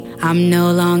I'm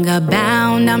no longer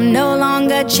bound, I'm no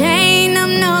longer chained,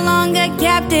 I'm no longer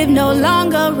captive, no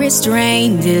longer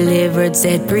restrained, delivered,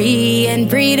 set free, and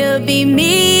free to be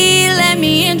me. Let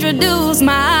me introduce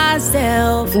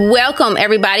myself. Welcome,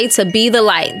 everybody, to Be the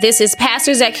Light. This is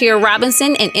Pastor Zakiya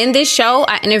Robinson, and in this show,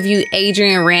 I interviewed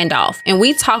Adrian Randolph, and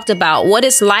we talked about what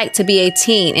it's like to be a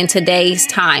teen in today's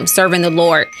time serving the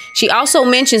Lord. She also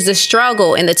mentions the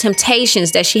struggle and the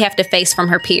temptations that she have to face from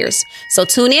her peers. So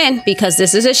tune in, because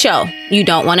this is a show you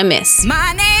don't want to miss.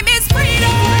 My name is Freedom.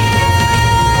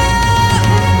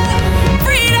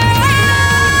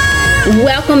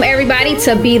 Welcome, everybody,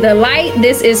 to Be the Light.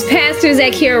 This is Pastor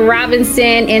Zakiya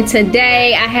Robinson, and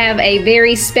today I have a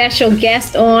very special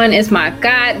guest on. It's my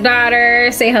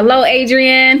goddaughter. Say hello,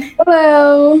 Adrian.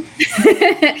 Hello.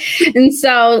 And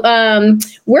so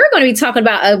we're going to be talking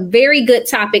about a very good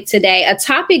topic today, a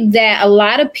topic that a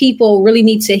lot of people really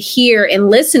need to hear and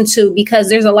listen to, because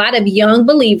there's a lot of young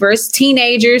believers,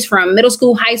 teenagers from middle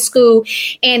school, high school,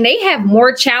 and they have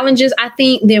more challenges, I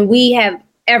think, than we have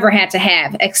ever had to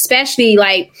have, especially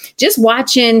like just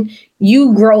watching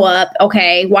you grow up.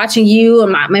 Okay. Watching you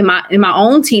and my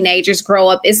own teenagers grow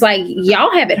up. It's like,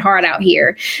 y'all have it hard out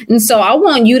here. And so I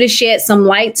want you to shed some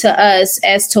light to us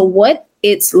as to what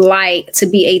it's like to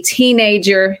be a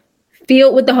teenager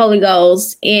filled with the Holy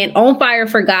Ghost and on fire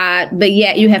for God, but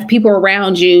yet you have people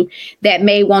around you that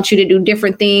may want you to do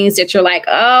different things that you're like,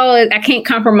 oh, I can't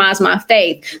compromise my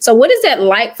faith. So what is that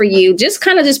like for you? Just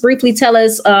briefly tell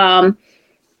us,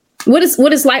 what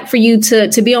it's like for you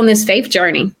to be on this faith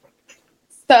journey.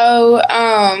 So,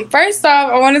 first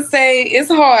off, I want to say it's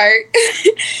hard.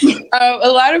 A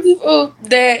lot of people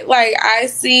that I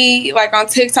see on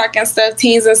TikTok and stuff,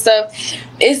 teens and stuff,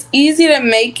 it's easy to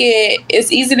make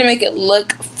it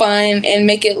look fun and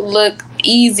make it look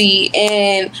easy,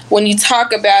 and when you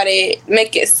talk about it,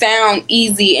 make it sound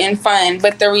easy and fun.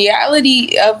 But the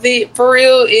reality of it for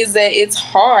real is that it's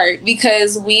hard,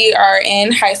 because we are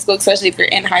in high school, especially if you're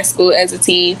in high school as a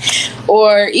teen,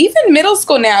 or even middle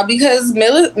school now, because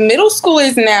middle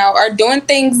schoolers now are doing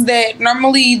things that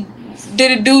normally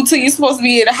didn't do till you're supposed to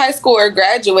be in high school or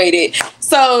graduated.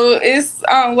 So it's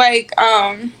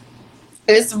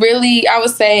it's really, I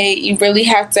would say you really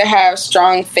have to have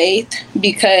strong faith,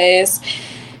 because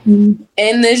in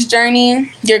this journey,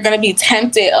 you're going to be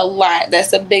tempted a lot.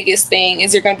 That's the biggest thing,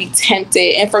 is you're going to be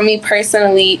tempted. And for me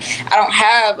personally, I don't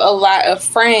have a lot of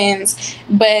friends,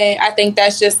 but I think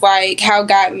that's just how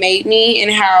God made me,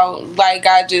 and how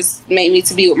God just made me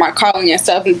to be with my calling and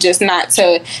stuff, and just not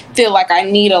to feel like I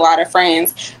need a lot of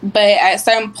friends. But at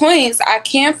some points, I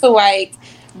can feel like,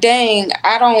 dang,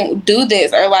 I don't do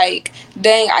this, or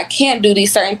dang, I can't do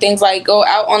these certain things, go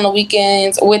out on the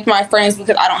weekends with my friends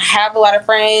because I don't have a lot of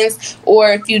friends.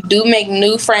 Or if you do make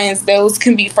new friends, those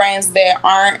can be friends that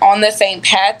aren't on the same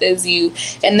path as you,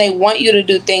 and they want you to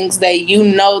do things that you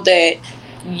know that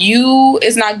you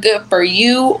is not good for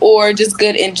you, or just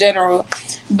good in general,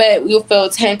 but you'll feel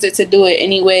tempted to do it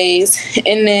anyways.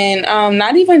 And then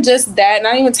not even just that,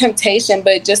 not even temptation,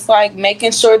 but just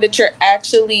making sure that you're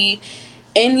actually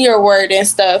in your word and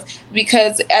stuff,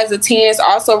 because as a teen, it's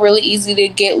also really easy to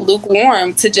get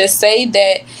lukewarm, to just say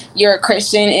that you're a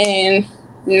Christian and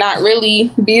not really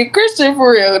be a Christian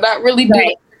for real, not really do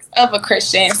the works of a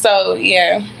Christian. So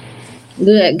yeah.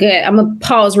 Good. I'm gonna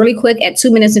pause really quick at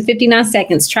 2 minutes and 59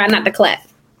 seconds. Try not to clap.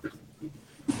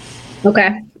 Okay.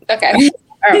 All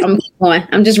right, I'm going.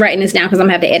 I'm just writing this down because I'm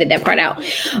gonna have to edit that part out.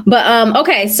 But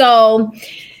okay, so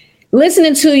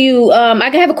listening to you, I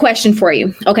have a question for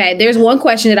you. Okay, there's one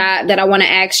question that I want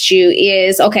to ask you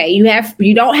is, okay, you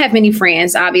don't have many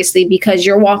friends, obviously, because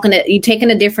you're taking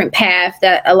a different path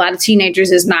that a lot of teenagers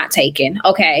is not taking.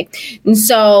 Okay, and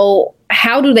so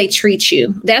how do they treat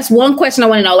you? That's one question I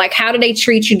want to know. How do they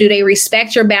treat you? Do they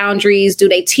respect your boundaries? Do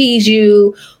they tease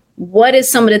you? What is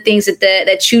some of the things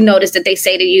that you notice that they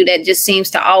say to you that just seems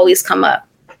to always come up?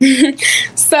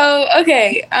 So,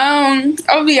 okay,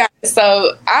 I'll be honest.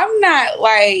 So I'm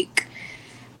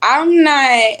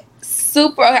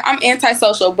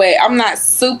antisocial, but I'm not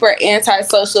super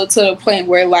antisocial to the point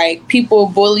where people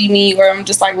bully me, or I'm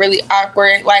just really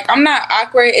awkward. I'm not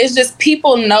awkward. It's just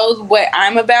people know what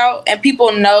I'm about, and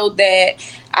people know that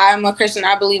I'm a Christian.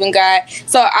 I believe in God.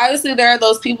 So obviously there are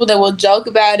those people that will joke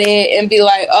about it and be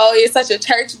like, oh, you're such a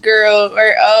church girl,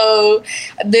 or oh,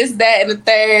 this, that, and the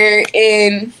third,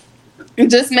 and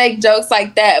just make jokes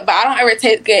like that. But I don't ever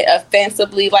take it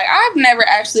offensively. I've never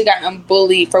actually gotten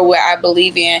bullied for what I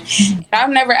believe in. I've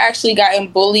never actually gotten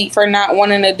bullied for not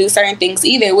wanting to do certain things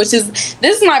either, this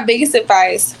is my biggest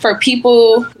advice for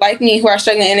people like me who are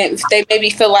struggling, and if they maybe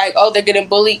feel like, oh, they're getting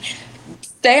bullied,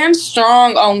 stand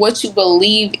strong on what you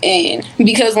believe in,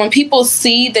 because when people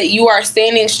see that you are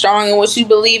standing strong in what you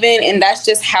believe in, and that's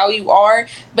just how you are,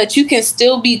 but you can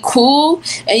still be cool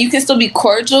and you can still be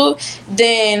cordial,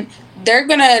 then they're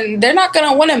not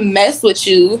gonna want to mess with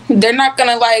you. They're not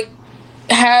gonna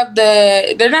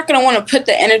they're not gonna want to put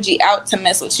the energy out to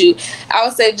mess with you. I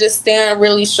would say just stand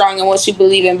really strong in what you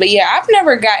believe in. But yeah, I've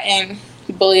never gotten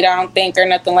bullied, I don't think, or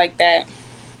nothing like that.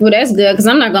 Well, that's good, because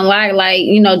I'm not going to lie, like,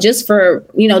 just for,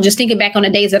 just thinking back on the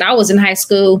days that I was in high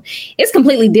school, it's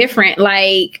completely different.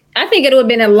 Like, I think it would have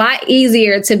been a lot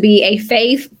easier to be a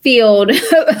faith-filled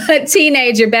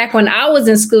teenager back when I was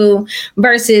in school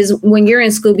versus when you're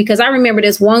in school, because I remember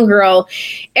this one girl,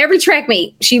 every track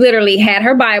meet, she literally had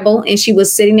her Bible and she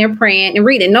was sitting there praying and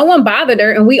reading. No one bothered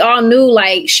her, and we all knew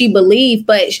like she believed.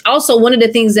 But also one of the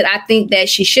things that I think that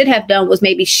she should have done was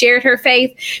maybe shared her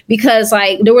faith, because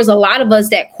like there was a lot of us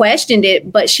that questioned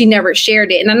it, but she never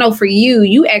shared it. And I know for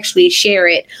you actually share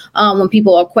it when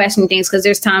people are questioning things, because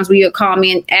there's times where you'll call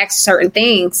me and ask certain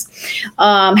things.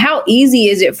 How easy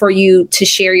is it for you to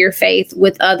share your faith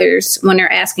with others when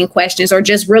they're asking questions, or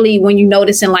just really when you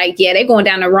noticing like, yeah, they're going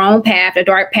down the wrong path, a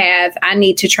dark path, I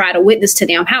need to try to witness to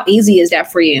them? How easy is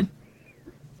that for you?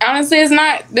 Honestly, it's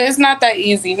not that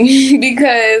easy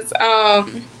because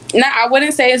I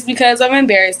wouldn't say it's because of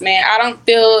embarrassment. I don't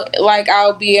feel like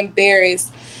I'll be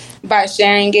embarrassed by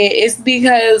sharing it. It's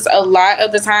because a lot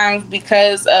of the times,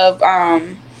 because of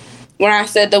when I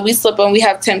said that we slip and we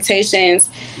have temptations,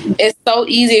 it's so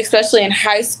easy, especially in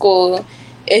high school.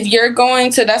 If you're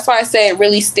going to, that's why I say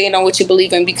really stand on what you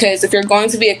believe in, because if you're going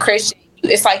to be a Christian,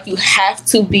 it's like you have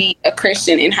to be a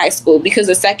Christian in high school, because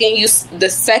the second you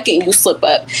slip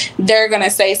up, they're going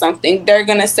to say something. They're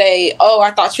going to say, oh,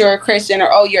 I thought you were a Christian, or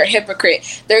oh, you're a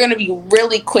hypocrite. They're going to be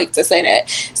really quick to say that.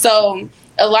 So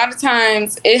a lot of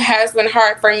times it has been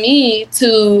hard for me to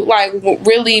like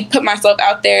really put myself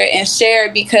out there and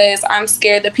share, because I'm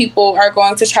scared that people are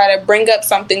going to try to bring up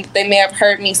something that they may have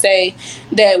heard me say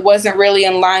that wasn't really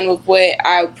in line with what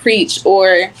I preach,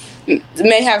 or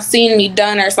may have seen me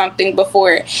done or something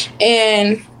before.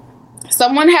 And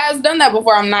someone has done that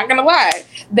before, I'm not gonna lie.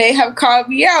 They have called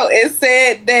me out and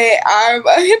said that I'm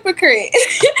a hypocrite.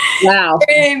 Wow.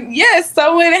 And yes,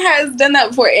 someone has done that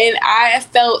before, and I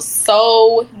felt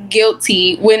so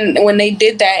guilty when they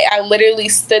did that. I literally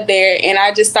stood there and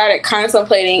I just started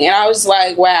contemplating, and I was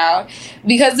like, wow,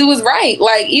 because it was right.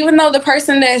 Like, even though the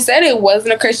person that said it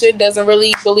wasn't a Christian, doesn't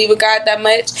really believe in God that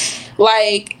much,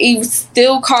 like, he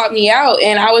still called me out,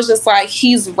 and I was just like,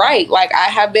 he's right. Like, I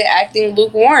have been acting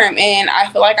lukewarm, and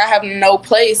I feel like I have no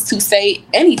place to say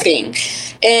anything.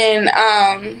 And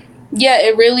yeah,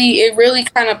 it really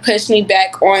kind of pushed me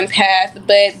back on path.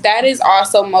 But that is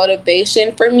also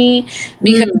motivation for me,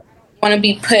 because I don't want to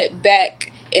be put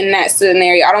back in that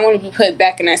scenario. I don't want to be put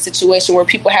back in that situation where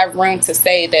people have room to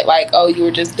say that, like, oh, you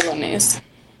were just doing this.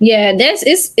 Yeah,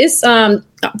 it's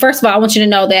first of all, I want you to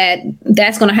know that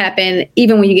that's going to happen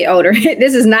even when you get older.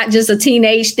 This is not just a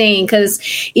teenage thing, because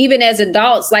even as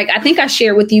adults, like I think I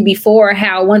shared with you before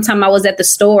how one time I was at the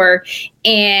store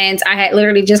and I had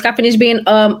literally just got finished being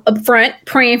up front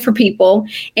praying for people.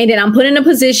 And then I'm put in a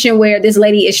position where this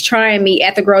lady is trying me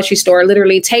at the grocery store,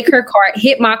 literally take her cart,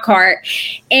 hit my cart.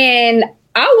 And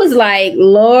I was like,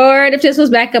 Lord, if this was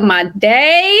back in my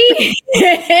day,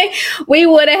 we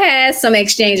would have had some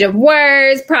exchange of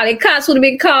words. Probably cops would have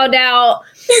been called out.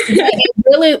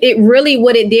 It really,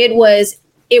 what it did was,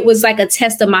 it was like a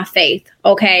test of my faith.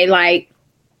 Okay, like,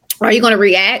 are you going to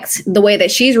react the way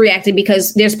that she's reacting?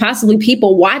 Because there's possibly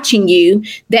people watching you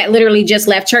that literally just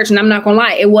left church. And I'm not going to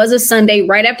lie, it was a Sunday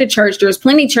right after church. There was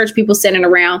plenty of church people sitting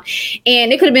around,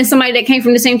 and it could have been somebody that came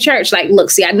from the same church. Like, look,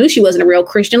 see, I knew she wasn't a real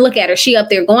Christian. Look at her. She up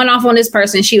there going off on this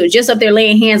person. She was just up there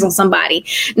laying hands on somebody.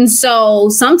 And so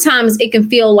sometimes it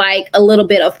can feel like a little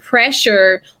bit of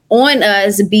pressure on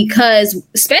us, because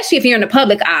especially if you're in the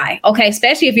public eye, okay,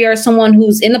 especially if you're someone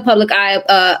who's in the public eye,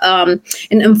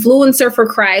 an influencer for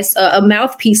Christ, a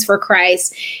mouthpiece for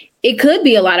Christ, it could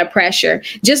be a lot of pressure.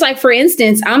 Just like, for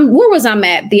instance, where was I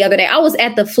at the other day? I was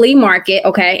at the flea market,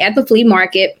 okay, at the flea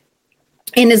market.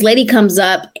 And this lady comes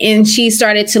up and she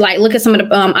started to like look at some of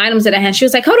the items that I had. She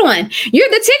was like, hold on, you're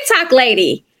the TikTok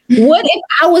lady. What if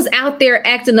I was out there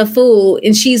acting a fool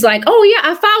and she's like, oh,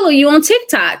 yeah, I follow you on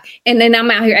TikTok. And then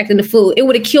I'm out here acting a fool. It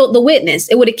would have killed the witness.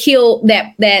 It would have killed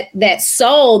that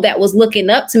soul that was looking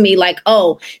up to me like,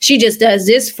 oh, she just does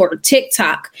this for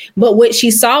TikTok. But what she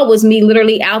saw was me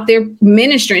literally out there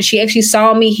ministering. She actually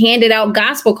saw me handed out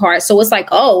gospel cards. So it's like,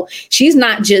 oh, she's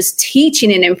not just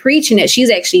teaching it and preaching it. She's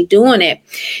actually doing it.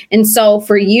 And so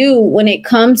for you, when it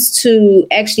comes to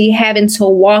actually having to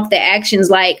walk the actions,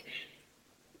 like,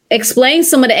 explain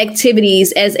some of the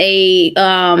activities as a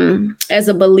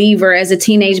believer, as a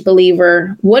teenage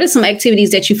believer. What are some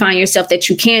activities that you find yourself that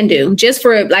you can do? Just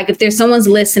for like, if there's someone's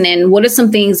listening, what are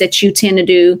some things that you tend to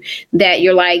do that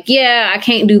you're like, yeah, I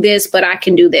can't do this, but I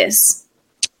can do this?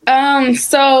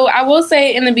 So I will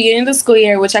say in the beginning of the school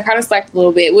year, which I kind of slacked a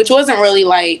little bit, which wasn't really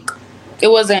like, it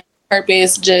wasn't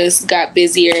purpose, just got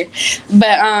busier.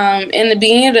 But in the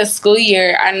beginning of the school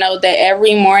year, I know that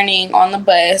every morning on the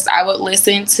bus, I would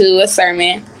listen to a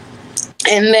sermon.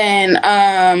 And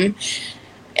then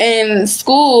in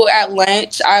school at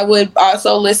lunch, I would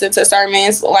also listen to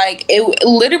sermons. Like, it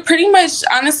literally pretty much,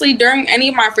 honestly, during any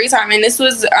of my free time. And this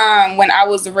was when I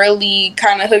was really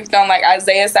kind of hooked on like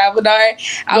Isaiah Salvador.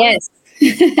 Yes.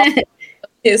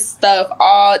 His stuff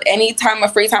any time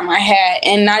of free time I had.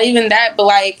 And not even that, but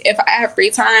like if I had free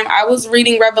time, I was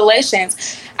reading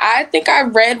Revelations. I think I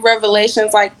read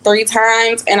Revelations like 3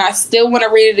 times, and I still want to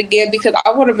read it again because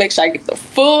I want to make sure I get the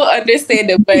full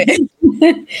understanding. But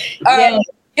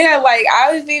yeah, like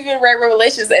I've even read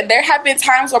Revelations, and there have been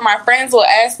times where my friends will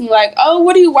ask me like, oh,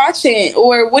 what are you watching?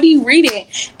 Or what are you reading?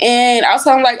 And I'll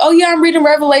tell them like, oh yeah, I'm reading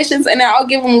Revelations. And then I'll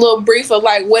give them a little brief of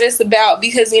like what it's about,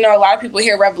 because, you know, a lot of people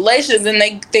hear Revelations and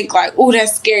they think like, oh,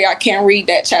 that's scary, I can't read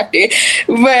that chapter.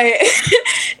 But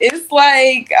it's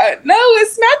like, no,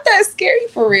 it's not that scary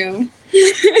for real.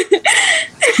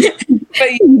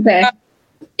 But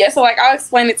yeah, so like I'll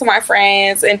explain it to my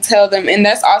friends and tell them, and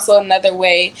that's also another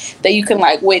way that you can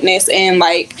like witness and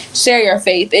like share your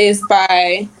faith, is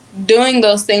by doing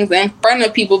those things in front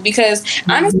of people. Because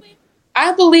honestly,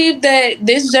 I believe that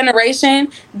this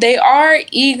generation, they are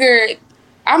eager.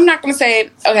 I'm not going to say,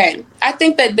 okay, I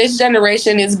think that this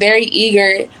generation is very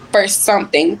eager for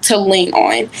something to lean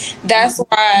on. That's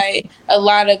why a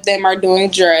lot of them are doing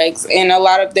drugs, and a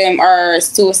lot of them are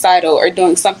suicidal or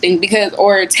doing something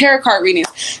or tarot card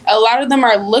readings. A lot of them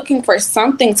are looking for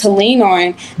something to lean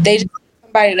on. They just need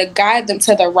somebody to guide them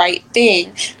to the right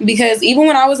thing. Because even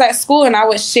when I was at school and I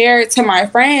would share it to my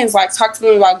friends, like talk to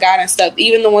them about God and stuff,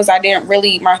 even the ones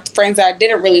my friends that I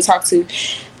didn't really talk to,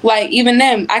 like even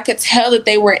them, I could tell that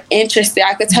they were interested.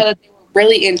 I could tell that they were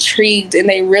really intrigued and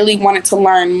they really wanted to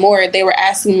learn more. They were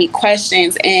asking me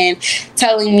questions and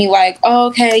telling me like, oh,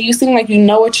 okay, you seem like you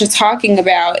know what you're talking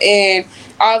about and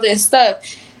all this stuff.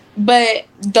 But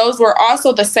those were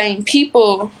also the same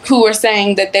people who were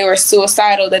saying that they were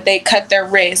suicidal, that they cut their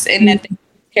wrists, and that they did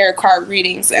tarot card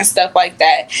readings and stuff like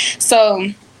that. So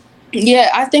yeah,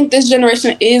 I think this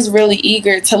generation is really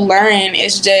eager to learn.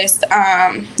 It's just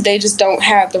they just don't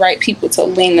have the right people to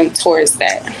lean them towards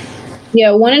that.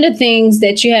 Yeah, one of the things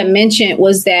that you had mentioned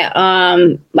was that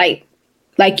like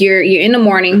you're in the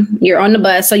morning, you're on the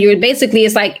bus, so you're basically,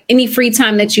 it's like any free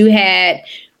time that you had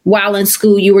while in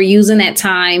school, you were using that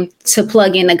time to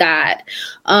plug into God.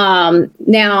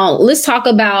 Now, let's talk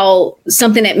about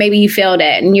something that maybe you failed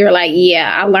at and you're like,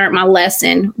 yeah, I learned my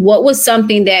lesson. What was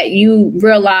something that you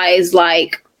realized,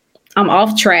 like, I'm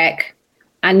off track,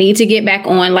 I need to get back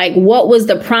on? Like, what was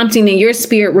the prompting in your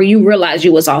spirit where you realized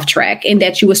you was off track and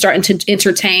that you were starting to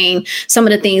entertain some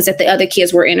of the things that the other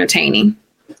kids were entertaining?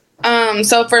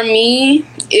 So for me,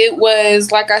 it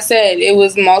was, like I said, it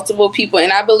was multiple people,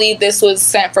 and I believe this was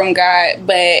sent from God,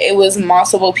 but it was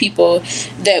multiple people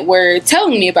that were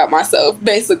telling me about myself,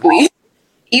 basically.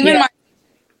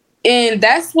 And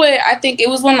that's what I think it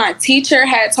was when my teacher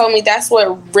had told me, that's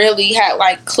what really had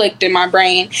like clicked in my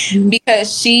brain,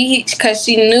 because she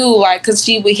knew, like, because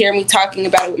she would hear me talking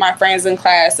about it with my friends in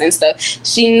class and stuff.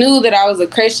 She knew that I was a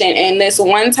Christian. And this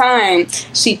one time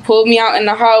she pulled me out in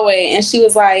the hallway and she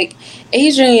was like,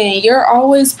 Adrian, you're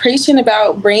always preaching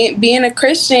about being a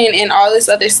Christian and all this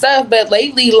other stuff, but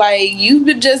lately, like,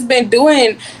 you've just been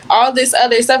doing all this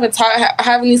other stuff and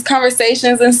having these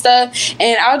conversations and stuff.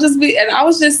 And I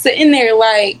was just sitting there,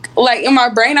 like in my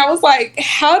brain, I was like,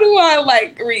 how do I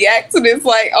like react to this?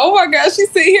 Like, oh my gosh, she's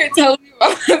sitting here telling me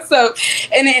about myself.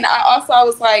 And then I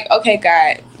was like, okay,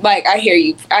 God, like, I hear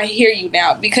you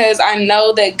now, because I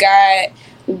know that God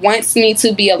wants me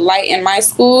to be a light in my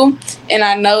school, and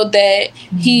I know that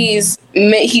he's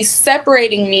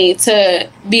separating me to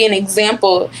be an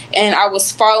example, and I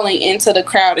was falling into the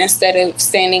crowd instead of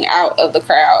standing out of the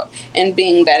crowd and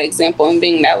being that example and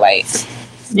being that light.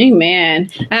 Amen.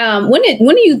 When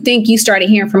do you think you started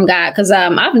hearing from God? Because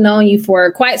I've known you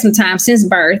for quite some time, since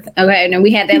birth. Okay, and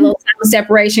we had that little time of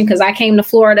separation because I came to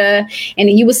Florida and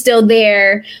you were still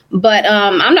there. But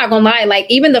I'm not gonna lie, like,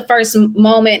 even the first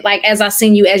moment, like, as I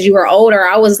seen you as you were older,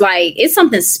 I was like, it's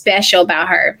something special about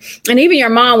her. And even your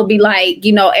mom would be like,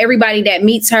 you know, everybody that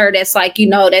meets her that's like, you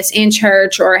know, that's in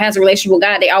church or has a relationship with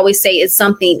God, they always say it's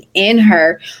something in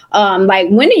her. Like,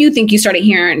 when do you think you started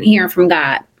hearing from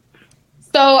God?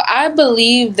 So I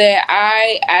believe that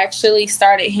I actually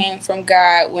started hearing from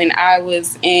God when I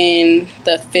was in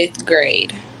the 5th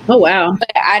grade. Oh, wow.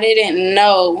 But I didn't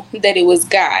know that it was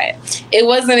God. It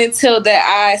wasn't until that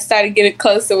I started getting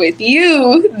closer with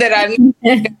you that I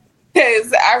knew.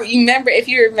 Because I remember, if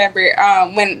you remember,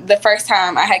 when the first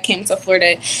time I had came to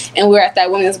Florida and we were at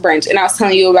that women's brunch and I was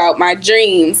telling you about my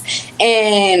dreams,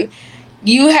 and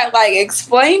you had like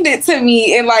explained it to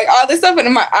me and like all this stuff,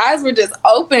 and my eyes were just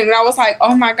open and I was like,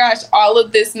 oh my gosh, all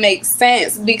of this makes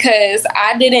sense, because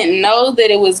I didn't know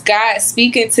that it was God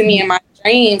speaking to me in my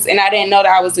dreams, and I didn't know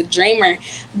that I was a dreamer,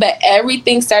 but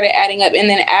everything started adding up. And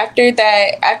then after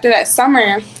that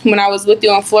summer when I was with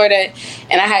you in Florida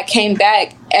and I had came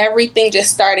back, everything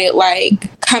just started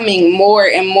like coming more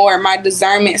and more. My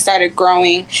discernment started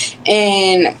growing,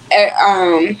 and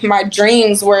my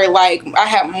dreams were like, I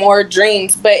had more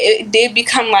dreams, but it did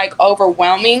become like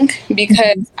overwhelming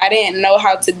because I didn't know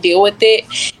how to deal with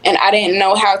it, and I didn't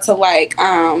know how to like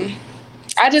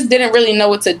I just didn't really know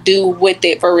what to do with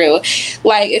it for real.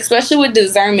 Like, especially with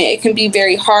discernment, it can be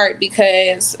very hard,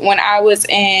 because when I was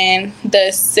in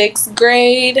the 7th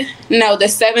grade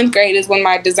is when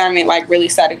my discernment like really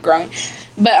started growing.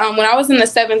 But when I was in the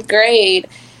 7th grade,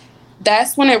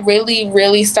 that's when it really,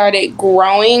 really started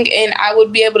growing, and I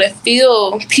would be able to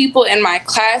feel people in my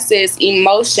classes'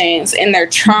 emotions and their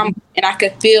trauma, and I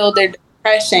could feel their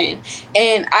depression,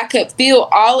 and I could feel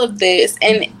all of this,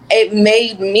 and it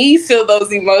made me feel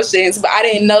those emotions, but I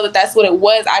didn't know that that's what it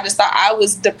was. I just thought I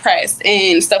was depressed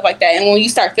and stuff like that. And when you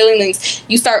start feeling things,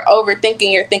 you start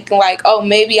overthinking. You're thinking like, oh,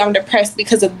 maybe I'm depressed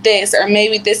because of this, or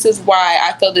maybe this is why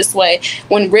I feel this way,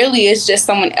 when really it's just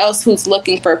someone else who's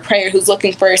looking for prayer, who's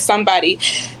looking for somebody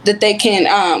that they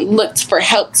can look for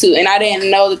help to. And I didn't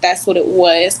know that that's what it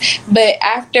was. But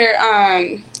after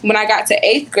when I got to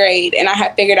 8th grade and I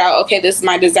had figured out, okay, this is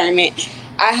my discernment,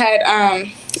 I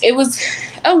had it was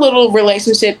a little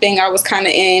relationship thing I was kind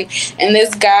of in, and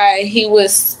this guy, he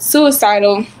was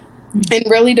suicidal and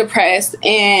really depressed,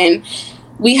 and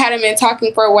we hadn't been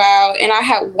talking for a while, and I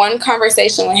had one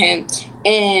conversation with him,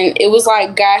 and it was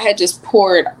like God had just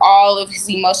poured all of his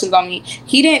emotions on me.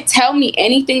 He didn't tell me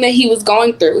anything that he was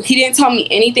going through. He didn't tell me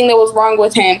anything that was wrong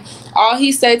with him. All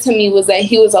he said to me was that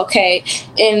he was okay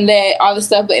and that all the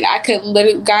stuff, but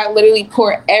God literally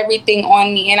poured everything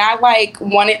on me. And I like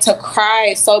wanted to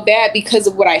cry so bad because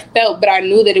of what I felt, but I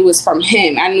knew that it was from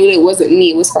him. I knew that it wasn't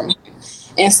me, it was from him.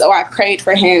 And so I prayed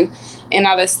for him and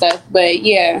all that stuff. But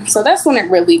yeah, so that's when it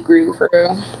really grew for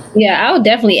real. Yeah, I would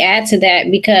definitely add to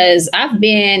that, because I've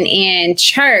been in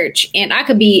church and I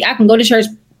can go to church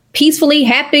peacefully,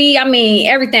 happy, I mean,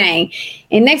 everything.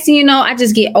 And next thing you know, I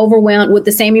just get overwhelmed with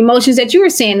the same emotions that you were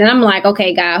saying. And I'm like,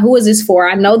 okay, God, who is this for?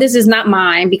 I know this is not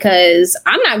mine, because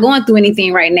I'm not going through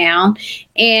anything right now.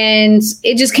 And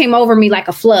it just came over me like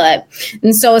a flood.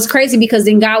 And so it's crazy, because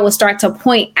then God will start to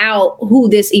point out who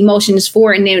this emotion is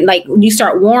for. And then like you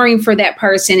start warring for that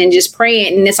person and just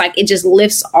praying. And it's like, it just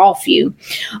lifts off you.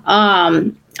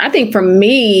 I think for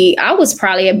me, I was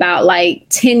probably about like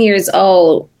 10 years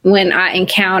old when I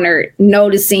encountered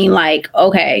noticing like,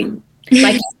 okay,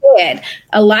 like you said,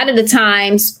 a lot of the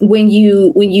times when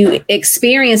you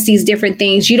experience these different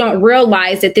things, you don't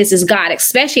realize that this is God,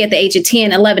 especially at the age of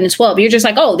 10, 11, and 12. You're just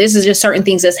like, oh, this is just certain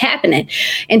things that's happening,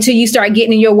 until you start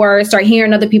getting in your word, start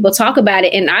hearing other people talk about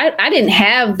it. And I didn't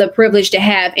have the privilege to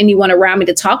have anyone around me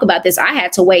to talk about this. I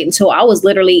had to wait until I was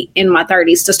literally in my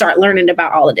 30s to start learning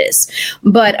about all of this.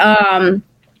 But I'm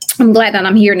glad that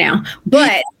I'm here now.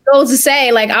 But goes to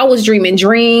say, like, I was dreaming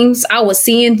dreams. I was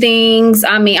seeing things.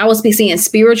 I mean, I was seeing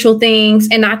spiritual things,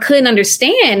 and I couldn't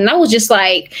understand. And I was just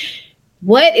like,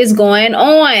 what is going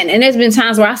on? And there's been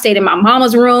times where I stayed in my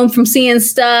mama's room from seeing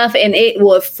stuff, and it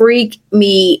would freak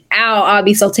me out. I'll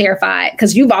be so terrified,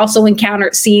 because you've also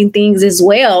encountered seeing things as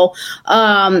well.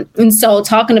 And so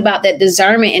talking about that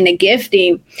discernment and the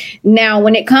gifting. Now,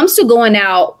 when it comes to going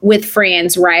out with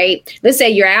friends, right? Let's say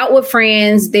you're out with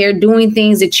friends. They're doing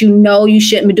things that you know you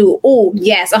shouldn't do. Oh,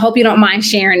 yes. I hope you don't mind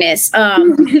sharing this.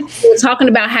 We're talking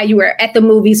about how you were at the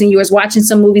movies and you was watching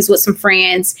some movies with some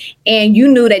friends, and you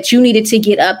knew that you needed to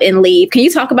get up and leave. Can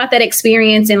you talk about that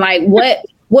experience and like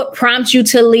what prompted you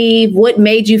to leave? What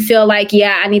made you feel like,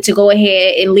 yeah, I need to go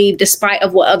ahead and leave despite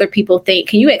of what other people think?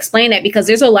 Can you explain that? Because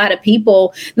there's a lot of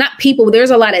there's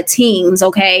a lot of teens,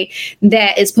 okay,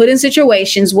 that is put in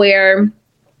situations where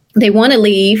they want to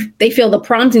leave. They feel the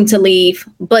prompting to leave,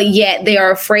 but yet they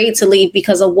are afraid to leave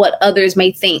because of what others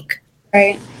may think.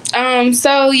 Right.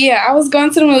 So yeah, I was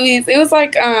going to the movies. It was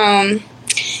like,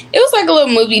 it was like a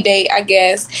little movie date, I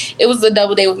guess. It was a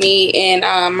double date with me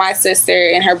and my sister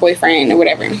and her boyfriend or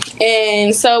whatever.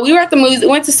 And so we were at the movies. We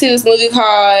went to see this movie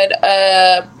called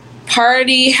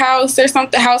Party House or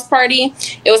something, House Party.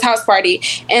 It was House Party.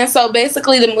 And so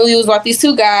basically the movie was about these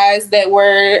two guys that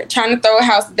were trying to throw a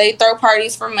house. They throw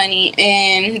parties for money,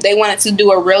 and they wanted to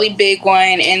do a really big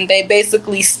one, and they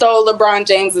basically stole LeBron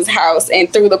James's house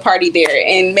and threw the party there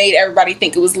and made everybody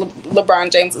think it was LeBron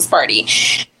James's party.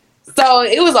 So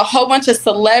it was a whole bunch of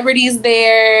celebrities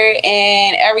there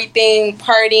and everything,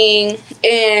 partying,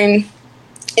 and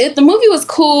the movie was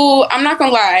cool. I'm not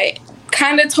gonna lie.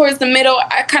 Kind of towards the middle,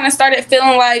 I kind of started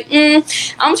feeling like,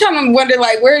 I'm trying to wonder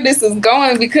like where this is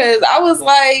going, because I was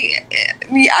like,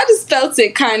 I just felt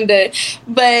it kind of.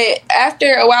 But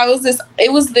after a while,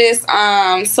 it was this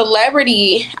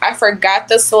celebrity. I forgot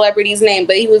the celebrity's name,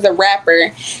 but he was a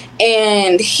rapper,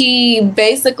 and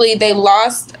they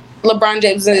lost LeBron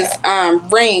James's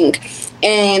ring,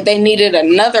 and they needed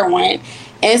another one.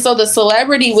 And so the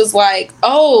celebrity was like,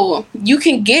 oh, you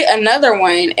can get another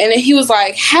one. And then he was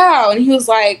like, how? And he was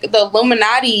like, the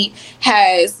Illuminati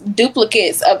has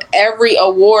duplicates of every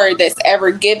award that's ever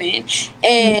given.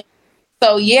 And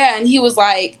so, yeah, and he was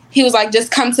like, just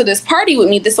come to this party with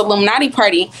me, this Illuminati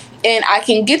party, and I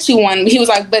can get you one. He was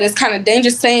like, but it's kind of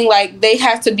dangerous, saying like they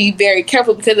have to be very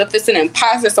careful, because if it's an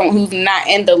imposter, someone who's not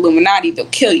in the Illuminati, they'll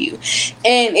kill you.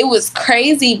 And it was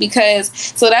crazy, because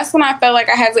so that's when I felt like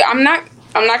I had to, I'm not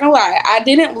gonna lie, I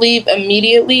didn't leave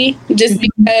immediately, just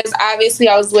because obviously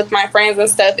I was with my friends and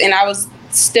stuff, and I was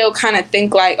still kind of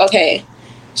think like, okay,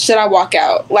 should I walk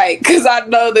out? Like, because I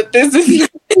know that this is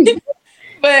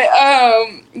but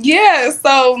yeah,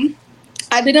 so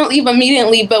I didn't leave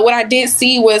immediately, but what I did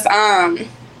see was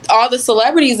all the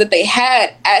celebrities that they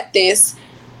had at this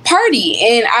party,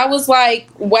 and I was like,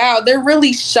 wow, they're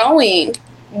really showing,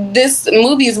 this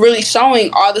movie is really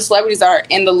showing all the celebrities that are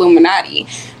in the Illuminati,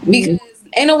 because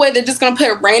ain't no way they're just gonna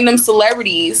put random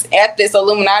celebrities at this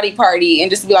Illuminati party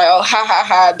and just be like, oh, ha ha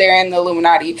ha, they're in the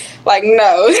Illuminati. Like,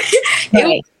 no.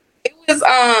 Right. It was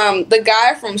the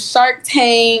guy from Shark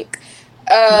Tank.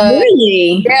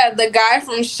 Really? Yeah, the guy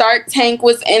from Shark Tank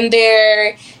was in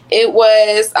there. It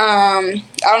was I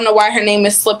don't know why her name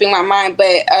is slipping my mind,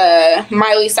 but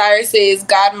Miley Cyrus's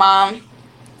godmom,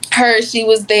 she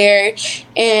was there,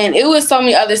 and it was so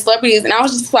many other celebrities, and I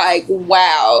was just like,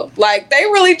 wow, like they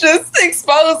really just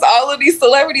exposed all of these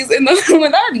celebrities in the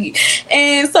Illuminati.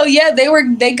 And so yeah,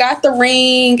 they got the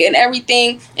ring and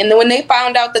everything, and then when they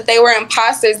found out that they were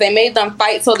imposters, they made them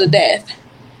fight till the death.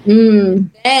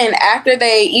 And after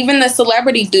even the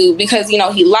celebrity dude, because he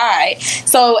lied,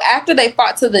 so after they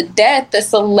fought to the death, the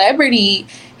celebrity,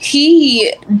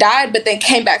 he died, but then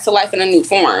came back to life in a new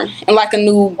form and like a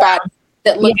new body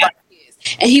that looked like his.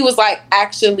 And he was like,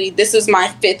 actually, this is my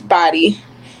fifth body.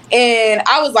 And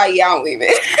I was like, yeah, I don't believe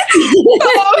it.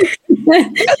 So,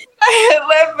 I had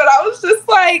left, but I was just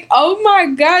like, oh my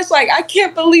gosh, like I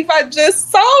can't believe I just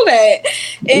saw that.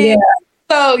 And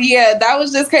so yeah, that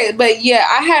was just crazy. But yeah,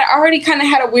 I had already kind of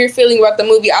had a weird feeling about the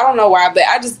movie. I don't know why, but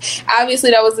I just,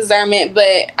 obviously that was discernment,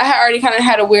 but I had already kind of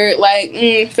had a weird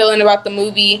feeling about the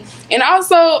movie. And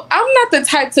also, I'm not the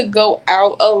type to go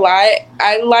out a lot.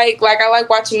 I like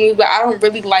watching movies, but I don't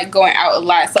really like going out a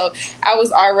lot. So I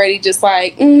was already just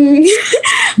like, but you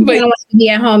don't want to be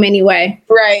at home anyway,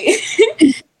 right?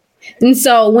 And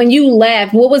so when you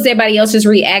left, what was everybody else's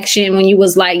reaction when you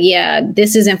was like, yeah,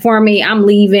 this isn't for me, I'm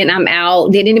leaving, I'm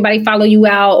out? Did anybody follow you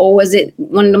out, or was it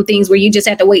one of them things where you just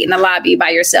had to wait in the lobby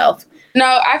by yourself? No,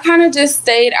 I kind of just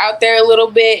stayed out there a little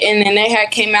bit, and then they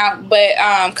had came out, but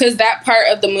because that part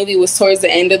of the movie was towards the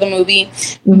end of the movie.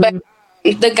 But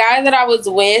the guy that I was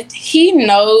with, he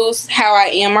knows how I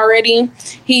am already.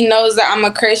 He knows that I'm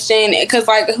a Christian, because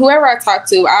like whoever I talk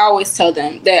to, I always tell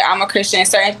them that I'm a Christian,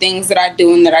 certain things that I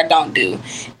do and that I don't do.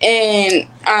 And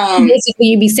basically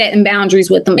you be setting boundaries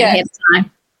with them ahead of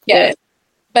time. Yeah.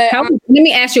 But let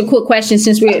me ask you a quick question,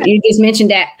 since you just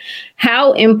mentioned that.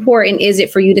 How important is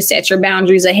it for you to set your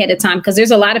boundaries ahead of time? Because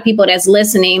there's a lot of people that's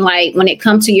listening, like when it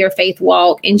comes to your faith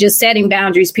walk and just setting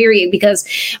boundaries, period. Because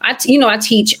I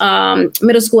teach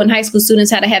middle school and high school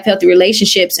students how to have healthy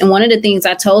relationships. And one of the things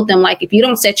I told them, like, if you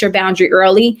don't set your boundary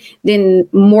early, then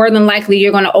more than likely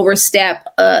you're going to overstep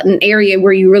an area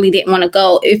where you really didn't want to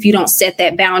go if you don't set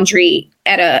that boundary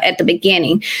at the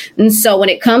beginning. And so when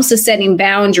it comes to setting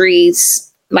boundaries,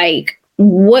 like,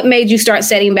 what made you start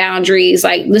setting boundaries?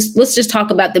 Like, let's just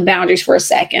talk about the boundaries for a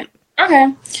second.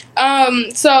 Okay.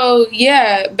 So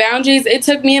yeah, boundaries, it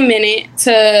took me a minute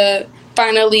to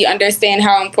finally understand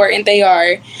how important they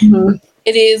are.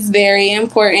 It is very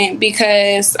important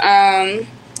because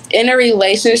in a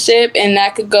relationship, and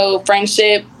that could go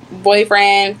friendship,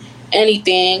 boyfriend,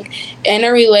 anything. In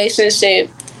a relationship,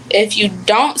 if you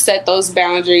don't set those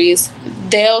boundaries,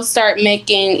 they'll start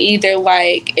making either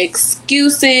like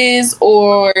excuses,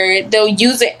 or they'll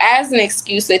use it as an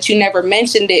excuse that you never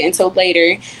mentioned it until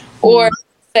later, or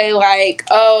say like,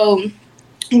 oh,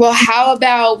 well, how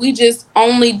about we just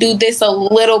only do this a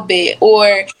little bit,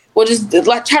 or we'll just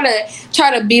like try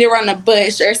to beat around the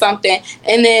bush or something.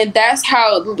 And then that's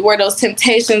where those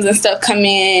temptations and stuff come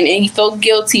in, and you feel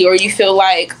guilty, or you feel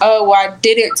like, oh, well, I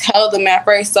didn't tell them at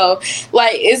first. So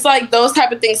like, it's like those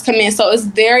type of things come in. So it's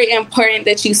very important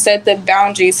that you set the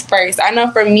boundaries first. I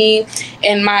know for me,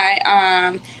 in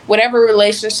my whatever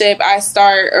relationship I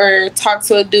start or talk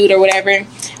to a dude or whatever,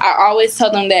 I always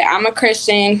tell them that I'm a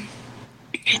Christian.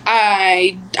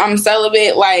 I'm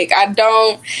celibate. Like,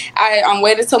 I'm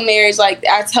waiting till marriage. Like,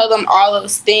 I tell them all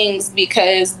those things,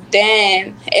 because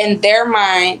then in their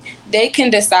mind, they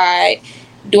can decide,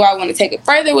 do I want to take it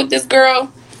further with this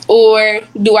girl, or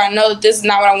do I know that this is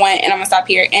not what I want and I'm gonna stop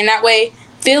here? And that way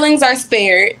feelings are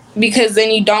spared, because then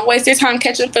you don't waste your time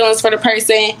catching feelings for the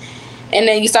person, and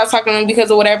then you stop talking to them because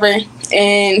of whatever.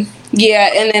 And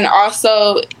and then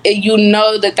also, you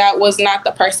know that was not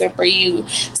the person for you.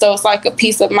 So it's like a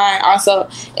peace of mind also.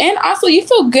 And also, you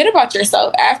feel good about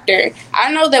yourself after.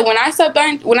 I know that when I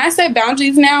set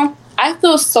boundaries now, I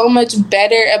feel so much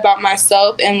better about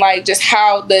myself, and like just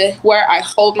where I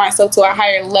hold myself to a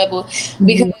higher level.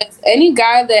 Because any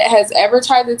guy that has ever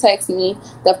tried to text me,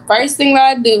 the first thing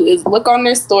that I do is look on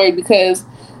their story, because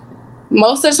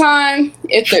most of the time,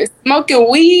 if they're smoking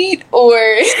weed or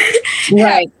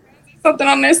right. something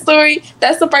on their story,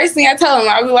 that's the first thing I tell them.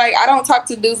 I'll be like, I don't talk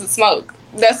to dudes that smoke.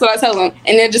 That's what I tell them.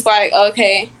 And they're just like,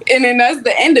 okay. And then that's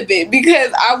the end of it,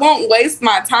 because I won't waste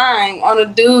my time on a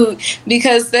dude,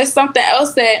 because there's something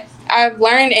else that I've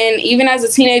learned. And even as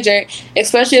a teenager,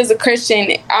 especially as a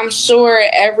Christian, I'm sure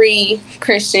every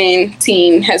Christian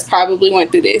teen has probably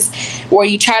went through this, where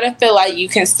you try to feel like you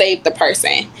can save the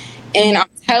person. And I'm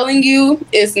telling you,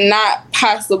 it's not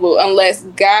possible unless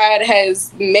God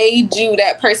has made you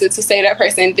that person to save that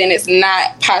person. Then it's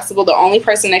not possible. The only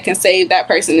person that can save that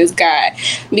person is God.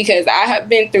 Because I have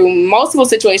been through multiple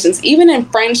situations, even in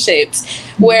friendships,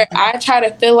 where I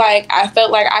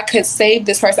felt like I could save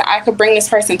this person. I could bring this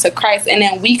person to Christ, and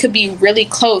then we could be really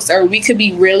close, or we could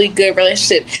be really good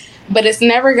relationship. But it's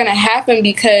never going to happen,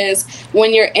 because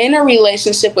when you're in a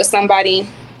relationship with somebody,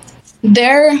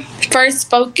 their first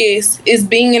focus is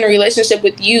being in a relationship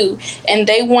with you, and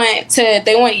they want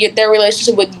their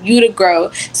relationship with you to grow.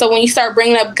 So when you start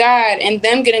bringing up God and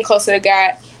them getting closer to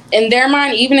God, in their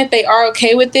mind, even if they are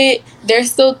okay with it, they're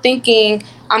still thinking,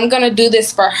 I'm going to do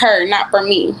this for her, not for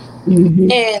me.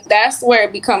 And that's where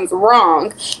it becomes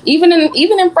wrong. Even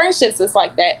in friendships, it's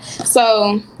like that.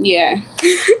 So yeah.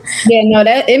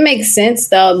 That it makes sense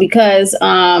though, because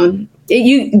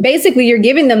you're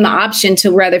giving them the option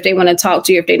to whether if they want to talk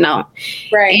to you, if they don't.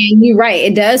 Right. And you're right.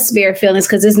 It does spare feelings,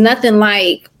 because it's nothing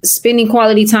like spending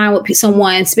quality time with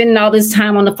someone, spending all this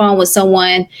time on the phone with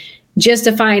someone, just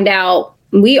to find out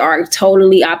we are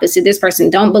totally opposite. This person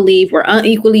don't believe, we're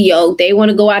unequally yoked. They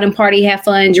want to go out and party, have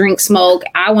fun, drink, smoke.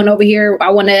 I want over here, I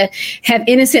want to have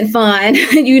innocent fun,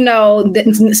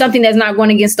 something that's not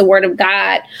going against the word of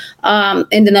God.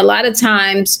 And then a lot of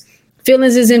times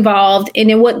feelings is involved. And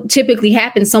then what typically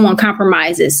happens, someone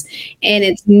compromises, and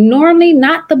it's normally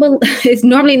not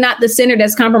the sinner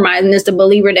that's compromising. It's the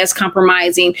believer that's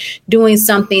compromising, doing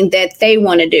something that they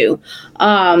want to do.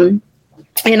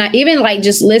 And I even like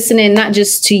just listening, not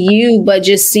just to you, but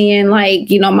just seeing like,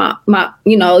 my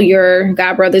your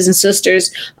God brothers and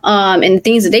sisters, and the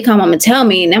things that they come home and tell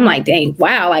me. And I'm like, dang,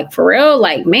 wow, like for real,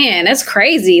 like, man, that's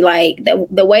crazy. Like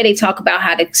the way they talk about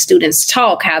how the students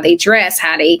talk, how they dress,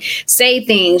 how they say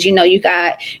things, you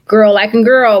got girl liking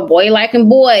girl, boy liking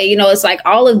boy, it's like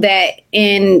all of that.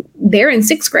 And they're in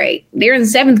 6th grade, they're in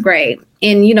 7th grade.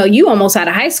 And, you almost out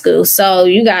of high school. So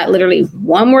you got literally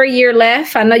one more year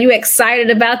left. I know you're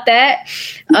excited about that.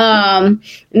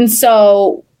 And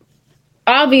so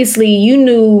obviously you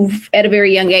knew at a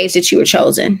very young age that you were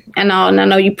chosen. And I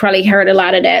know you probably heard a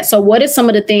lot of that. So what are some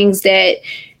of the things that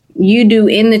you do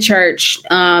in the church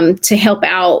to help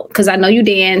out? Because I know you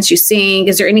dance, you sing.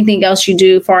 Is there anything else you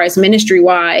do as far as ministry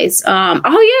wise?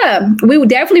 We would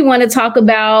definitely want to talk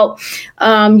about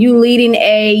you leading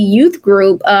a youth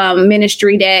group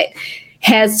ministry that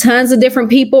has tons of different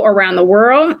people around the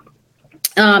world.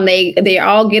 They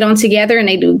all get on together and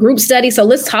they do group studies. So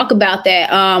let's talk about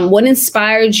that. What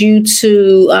inspired you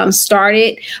to start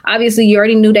it? Obviously, you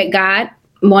already knew that God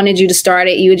wanted you to start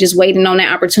it. You were just waiting on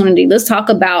that opportunity. Let's talk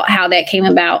about how that came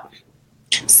about.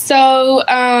 So,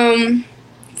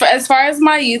 as far as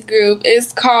my youth group,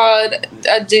 it's called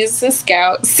Jesus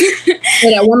Scouts.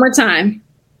 Say that one more time.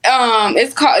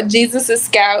 It's called Jesus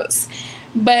Scouts.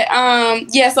 But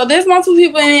so there's multiple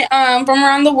people in it from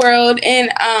around the world,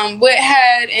 and what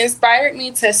had inspired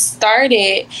me to start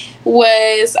it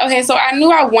was so I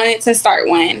knew I wanted to start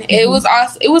one. It was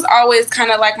always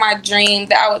kind of like my dream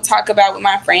that I would talk about with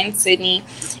my friend Sydney.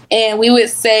 And we would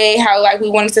say how, like, we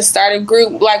wanted to start a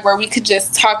group, like, where we could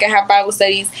just talk and have Bible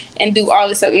studies and do all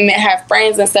this stuff. We might have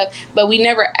friends and stuff, but we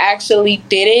never actually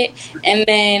did it. And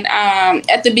then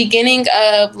at the beginning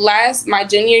of my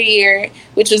junior year,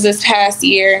 which was this past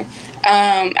year,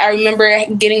 I remember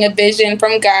getting a vision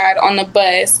from God on the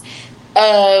bus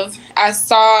I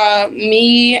saw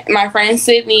me, my friend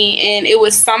Sydney, and it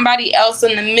was somebody else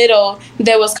in the middle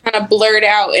that was kind of blurred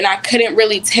out, and I couldn't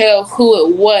really tell who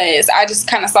it was. I just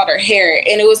kind of saw their hair,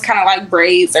 and it was kind of like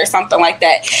braids or something like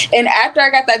that. And after I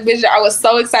got that vision, I was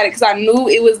so excited because I knew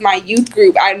it was my youth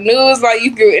group.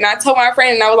 And I told my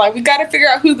friend, and I was like, we got to figure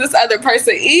out who this other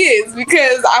person is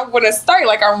because I want to start.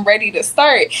 Like, I'm ready to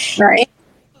start. Right.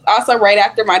 Also right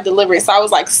after my deliverance, so I was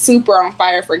like super on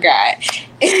fire for God.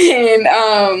 And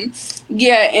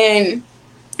and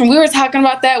we were talking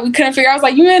about that. We couldn't figure out. I was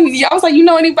like, you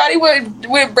know anybody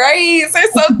with braids or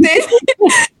something?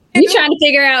 You trying to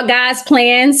figure out God's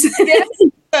plans? Yes.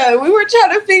 We were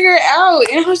trying to figure it out,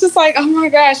 and I was just like, oh my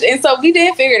gosh. And so we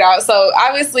did figure it out. So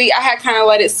obviously I had kind of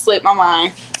let it slip my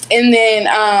mind. And then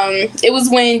it was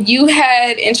when you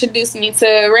had introduced me to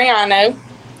Rihanna.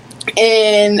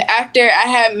 And after I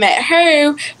had met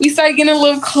her, we started getting a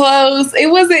little close. It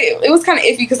was kind of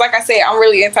iffy because, like I said, I'm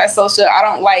really antisocial. I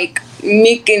don't like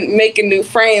making new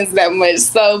friends that much.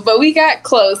 So, but we got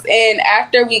close. And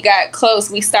after we got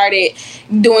close, we started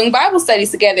doing Bible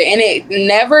studies together. And it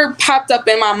never popped up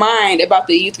in my mind about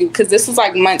the youth group because this was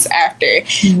like months after.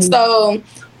 Mm-hmm. So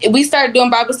we started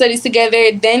doing Bible studies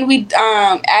together. Then we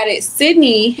added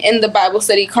Sydney in the Bible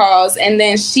study calls. And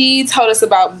then she told us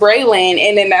about Braylon.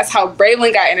 And then that's how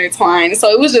Braylon got intertwined. So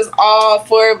it was just all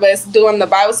four of us doing the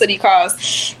Bible study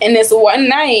calls. And this one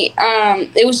night,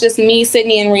 it was just me,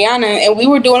 Sydney, and Rihanna. And we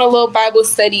were doing a little Bible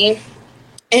study.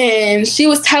 And she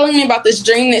was telling me about this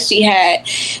dream that she had.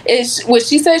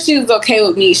 She said she was okay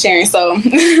with me sharing. So,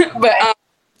 but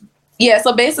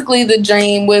so basically the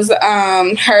dream was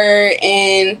her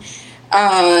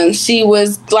and she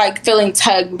was like feeling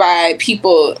tugged by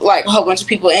people, like a whole bunch of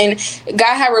people. And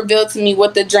God had revealed to me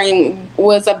what the dream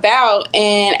was about.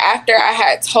 And after I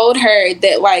had told her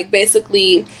that, like,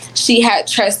 basically she had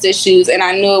trust issues, and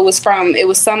I knew it was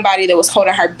somebody that was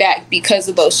holding her back because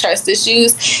of those trust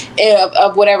issues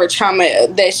of whatever trauma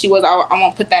that she was. I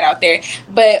won't put that out there,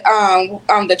 but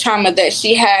the trauma that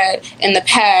she had in the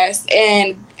past.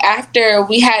 And after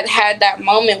we had that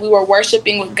moment, we were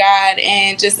worshiping with God,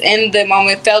 and just in the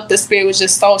moment felt the Spirit was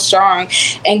just so strong.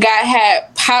 And God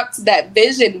had popped that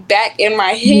vision back in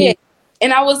my head.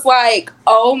 And I was like,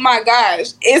 oh my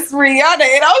gosh, it's Rihanna.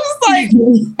 And I was like,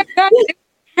 oh my God, it's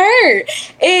her.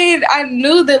 And I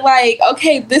knew that, like,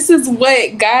 okay, this is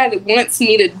what God wants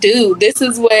me to do. This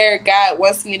is where God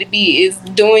wants me to be, is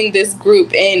doing this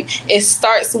group. And it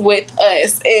starts with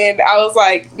us. And I was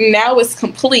like, now it's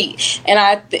complete. And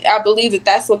I believe that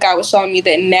that's what God was showing me,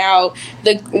 that now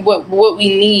what we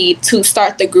need to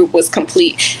start the group was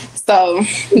complete. So,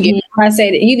 yeah. I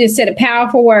say that you just said a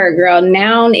powerful word, girl.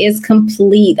 Noun is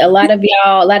complete. A lot of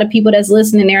people that's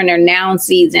listening, they're in their noun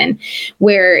season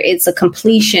where it's a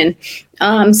completion.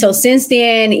 So since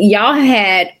then, y'all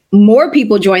had more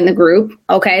people join the group.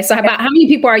 Okay. So how many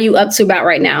people are you up to about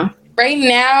right now? Right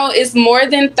now it's more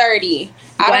than 30.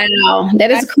 Wow. That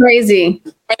is crazy.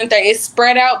 It's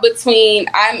spread out between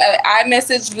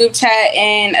iMessage group chat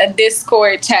and a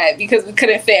Discord chat because we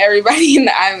couldn't fit everybody in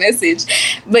the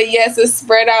iMessage. But yes, it's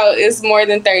spread out. It's more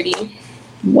than 30.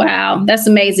 Wow, that's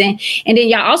amazing. And then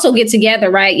y'all also get together,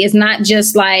 right? It's not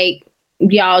just like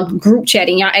y'all group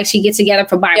chatting. Y'all actually get together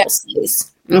for Bible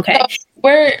studies. Okay. So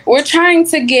we're trying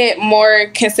to get more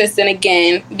consistent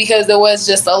again because there was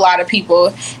just a lot of people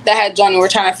that had joined. We're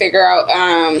trying to figure out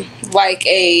like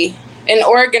an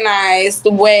organized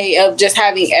way of just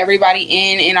having everybody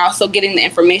in and also getting the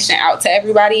information out to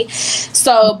everybody.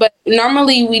 So, but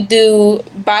normally we do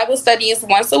Bible studies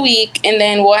once a week, and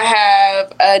then we'll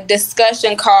have a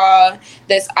discussion call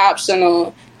that's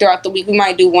optional throughout the week. We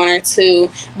might do one or two,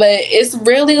 but it's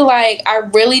really like, I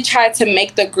really try to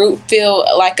make the group feel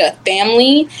like a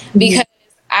family because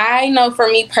I know for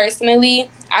me personally,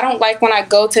 I don't like when I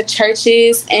go to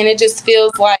churches and it just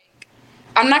feels like,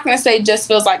 I'm not going to say just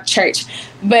feels like church,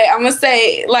 But I'm gonna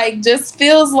say, like, just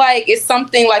feels like it's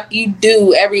something like you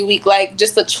do every week, like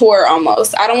just a chore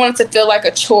almost. I don't want it to feel like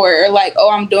a chore or like,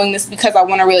 oh, I'm doing this because I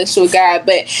want a relationship with God.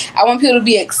 But I want people to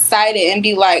be excited and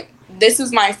be like, this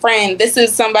is my friend. This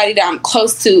is somebody that I'm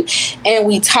close to. And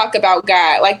we talk about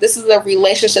God. Like, this is a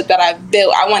relationship that I've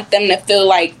built. I want them to feel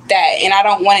like that. And I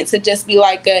don't want it to just be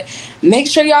like a, make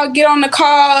sure y'all get on the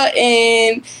call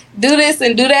and do this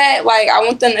and do that. Like, I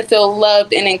want them to feel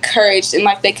loved and encouraged and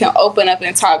like they can open up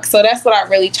and talk. So that's what I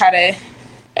really try to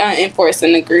enforce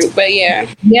in the group. But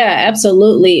yeah. Yeah,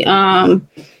 absolutely.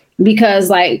 Because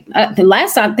like the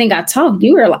last I think I talked,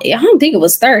 you were like, I don't think it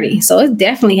was 30. So it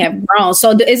definitely have grown.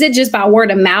 So is it just by word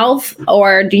of mouth,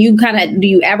 or do you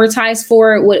advertise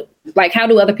for it? What, like, how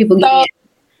do other people get in?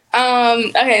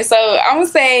 Okay, so I would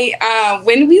say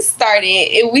when we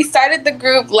started the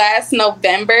group last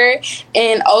November,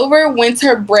 and over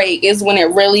winter break is when it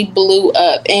really blew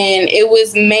up. And it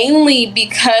was mainly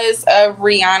because of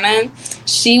Rihanna.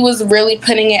 She was really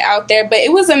putting it out there, but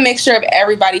it was a mixture of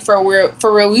everybody for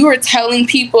real. We were telling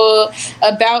people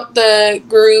about the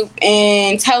group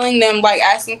and telling them, like,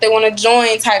 asking if they want to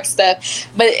join type stuff.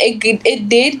 But it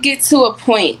did get to a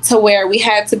point to where we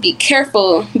had to be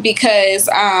careful because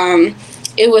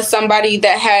it was somebody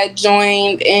that had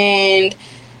joined and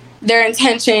their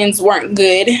intentions weren't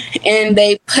good, and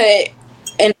they put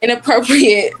an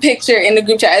inappropriate picture in the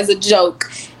group chat as a joke.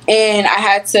 And I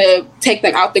had to take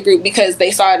them out the group because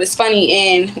they saw it as funny,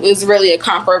 and it was really a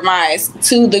compromise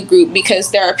to the group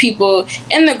because there are people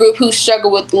in the group who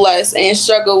struggle with lust and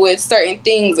struggle with certain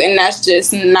things, and that's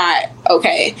just not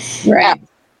okay. Right.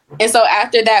 And so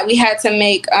after that, we had to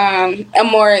make a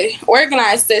more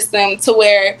organized system to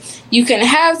where you can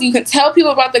tell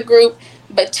people about the group,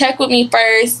 but check with me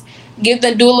first. Do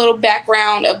a little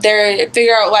background of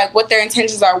figure out like what their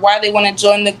intentions are, why they want to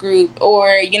join the group, or,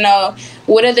 you know,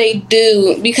 what do they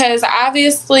do? Because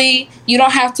obviously you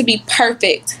don't have to be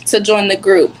perfect to join the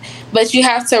group, but you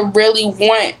have to really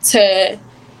want to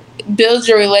build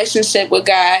your relationship with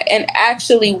God and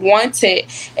actually want it,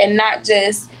 and not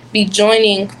just be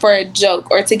joining for a joke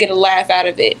or to get a laugh out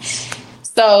of it.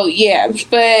 So, yeah,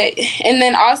 and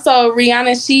then also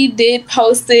Rihanna, she did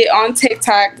post it on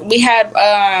TikTok. We had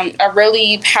a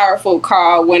really powerful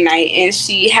call one night, and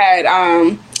she had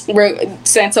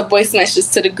sent a voice message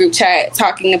to the group chat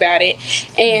talking about it,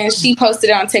 and she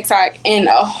posted it on TikTok, and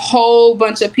a whole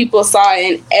bunch of people saw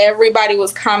it, and everybody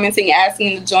was commenting,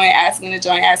 asking to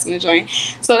join.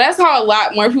 So that's how a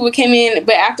lot more people came in.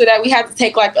 But after that, we had to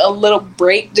take like a little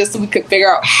break just so we could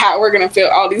figure out how we're gonna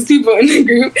fit all these people in the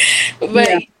group. But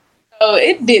yeah. So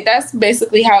it did. That's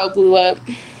basically how it blew up.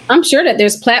 I'm sure that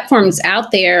there's platforms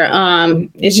out there.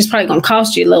 It's just probably going to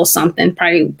cost you a little something,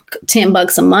 probably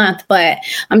 $10 a month. But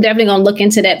I'm definitely going to look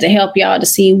into that to help y'all to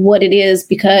see what it is,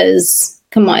 because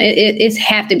come on, it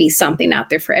have to be something out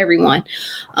there for everyone.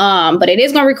 But it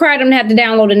is going to require them to have to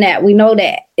download an app. We know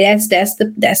that. That's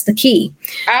the key.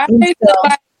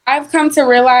 I've come to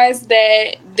realize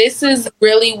that this is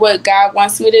really what God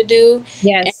wants me to do.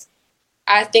 Yes. And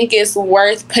I think it's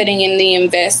worth putting in the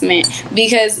investment,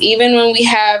 because even when we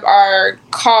have our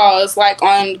calls like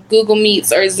on Google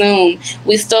Meets or Zoom,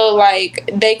 we still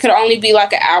they could only be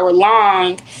like an hour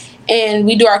long, and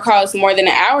we do our calls more than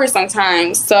an hour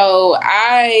sometimes. So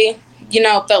I,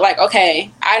 felt like, okay,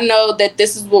 I know that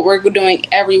this is what we're doing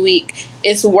every week.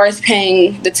 It's worth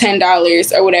paying the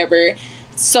 $10 or whatever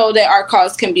so that our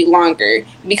calls can be longer,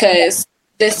 because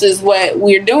this is what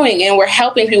we're doing, and we're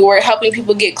helping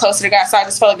people get closer to God. So I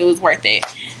just felt like it was worth it.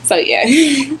 So yeah.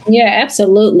 Yeah,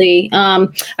 absolutely. I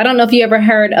don't know if you ever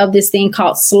heard of this thing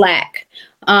called Slack.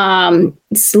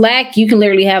 Slack, you can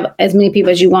literally have as many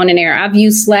people as you want in there. I've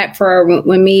used Slack for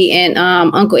when me and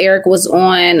Uncle Eric was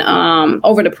on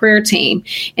over the prayer team,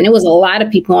 and it was a lot of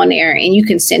people on there, and you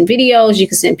can send videos, you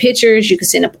can send pictures, you can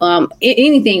send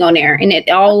anything on there, and it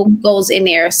all goes in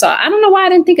there. So I don't know why I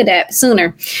didn't think of that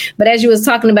sooner, but as you was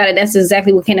talking about it, that's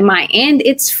exactly what came to mind. And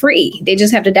it's free. They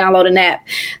just have to download an app.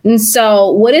 And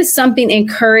so what is something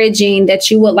encouraging that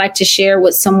you would like to share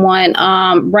with someone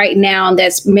right now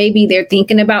that's maybe they're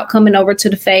thinking about coming over to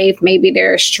the faith? Maybe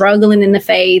they're struggling in the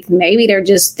faith. Maybe they're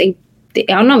just, I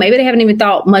don't know, maybe they haven't even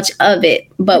thought much of it.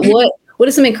 But what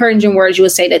are some encouraging words you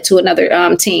would say that to another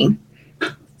team?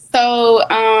 So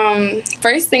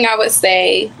first thing I would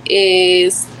say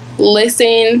is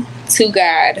listen to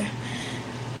God.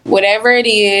 Whatever it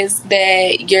is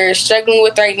that you're struggling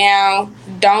with right now,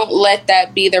 don't let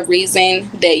that be the reason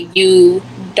that you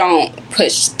don't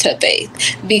push to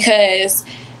faith, because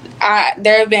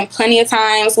there have been plenty of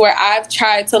times where I've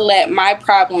tried to let my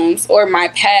problems or my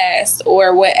past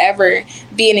or whatever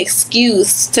be an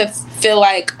excuse to feel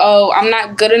like, oh, I'm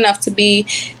not good enough to be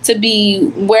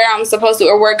where I'm supposed to,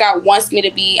 or where God wants me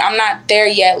to be. I'm not there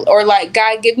yet. Or like,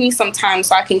 God, give me some time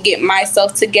so I can get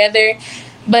myself together.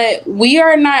 But we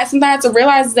are not, sometimes to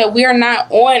realize that we are not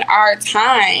on our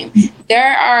time.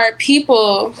 There are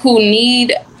people who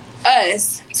need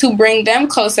us to bring them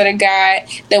closer to God,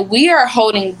 that we are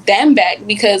holding them back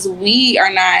because we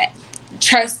are not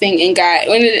trusting in God.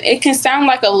 And it can sound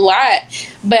like a lot,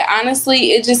 but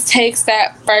honestly, it just takes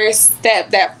that first step,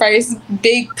 that first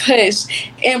big push,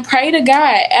 and pray to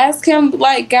God. Ask him,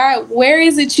 like, God, where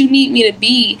is it you need me to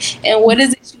be? And what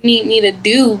is it you need me to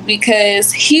do?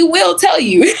 Because he will tell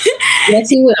you.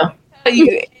 Yes, he will. Tell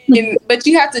you. But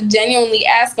you have to genuinely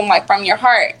ask him, like, from your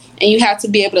heart. And you have to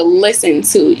be able to listen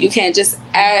to. You can't just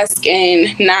ask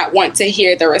and not want to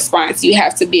hear the response. You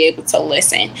have to be able to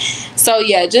listen. So,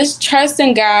 yeah, just trust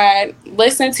in God.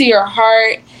 Listen to your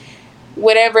heart.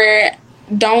 Whatever.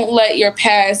 Don't let your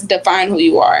past define who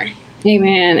you are.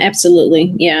 Amen.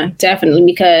 Absolutely. Yeah, definitely.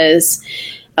 Because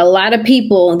a lot of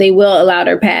people, they will allow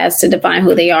their past to define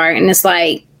who they are. And it's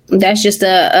like, that's just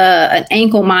an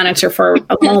ankle monitor for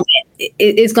a moment.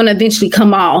 It's going to eventually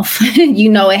come off.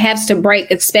 It has to break,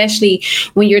 especially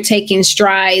when you're taking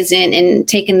strides and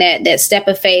taking that step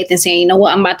of faith and saying, you know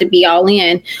what, I'm about to be all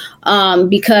in.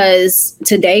 Because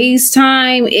today's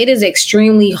time, it is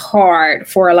extremely hard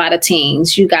for a lot of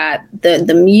teens. You got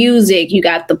the music, you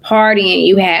got the partying,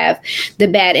 you have the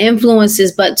bad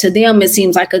influences, but to them, it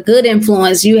seems like a good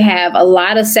influence. You have a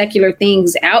lot of secular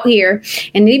things out here.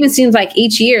 And it even seems like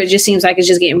each year, it just seems like it's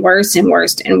just getting worse and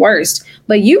worse and worse.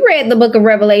 But you read the book of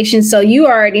Revelation, so you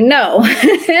already know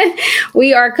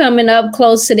we are coming up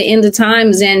close to the end of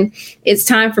times, and it's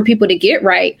time for people to get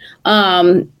right.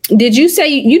 Did you say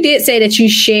you did say that you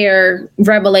share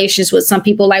Revelations with some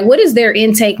people? Like, what is their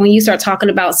intake when you start talking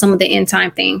about some of the end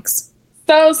time things?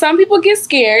 So some people get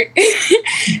scared.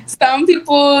 Some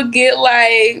people get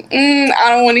like, I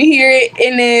don't want to hear it.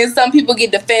 And then some people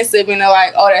get defensive and they're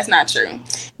like, oh, that's not true.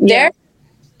 Yeah.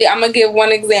 I'm going to give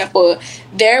one example.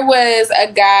 There was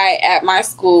a guy at my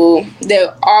school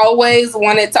that always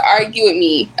wanted to argue with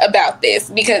me about this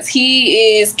because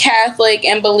he is Catholic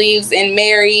and believes in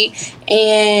Mary.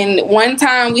 And one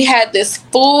time we had this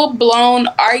full-blown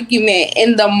argument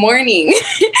in the morning.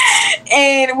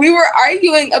 And we were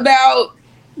arguing about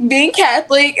being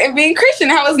Catholic and being Christian,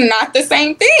 how it's not the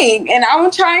same thing. And I'm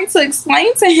trying to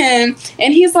explain to him,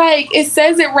 and he's like, it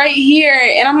says it right here.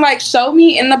 And I'm like, show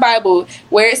me in the Bible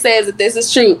where it says that this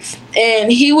is true.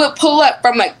 And he would pull up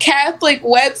from a Catholic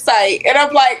website. And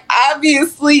I'm like,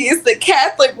 obviously it's the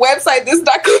Catholic website that's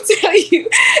not going to tell you.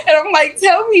 And I'm like,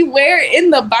 tell me where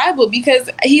in the Bible, because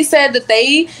he said that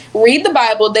they read the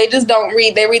Bible. They just don't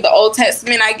read. They read the Old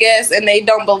Testament, I guess, and they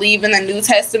don't believe in the New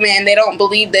Testament. And they don't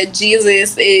believe that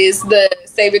Jesus is the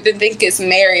Savior. They think it's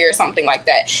Mary or something like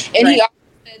that. And right. He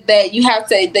also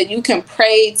said that you can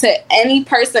pray to any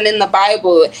person in the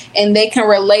Bible and they can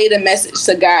relay the message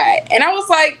to God. And I was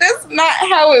like, that's not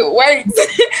how it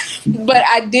works. But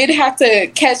I did have to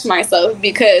catch myself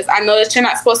because I know that you're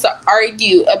not supposed to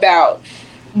argue about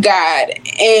God.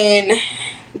 And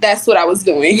that's what I was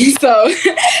doing. So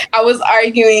I was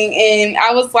arguing and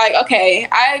I was like, okay,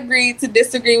 I agree to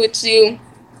disagree with you.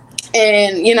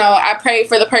 And, I prayed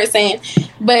for the person.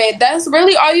 But that's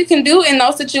really all you can do in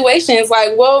those situations.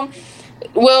 Like,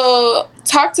 we'll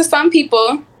talk to some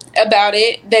people about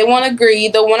it. They won't agree.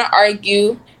 They'll want to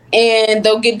argue. And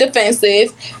they'll get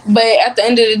defensive. But at the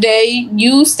end of the day,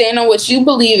 you stand on what you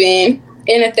believe in.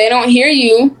 And if they don't hear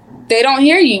you, they don't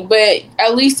hear you. But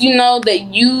at least you know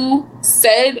that you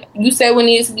said what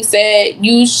needs to be said.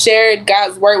 You shared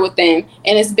God's word with them.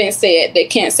 And it's been said. They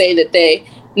can't say that they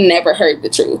never heard the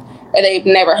truth. Or they've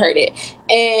never heard it.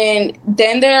 And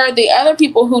then there are the other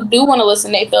people who do want to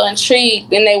listen. They feel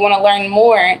intrigued and they want to learn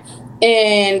more.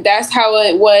 And that's how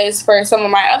it was for some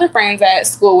of my other friends at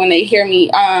school when they hear me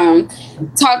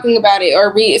talking about it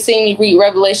or seeing me read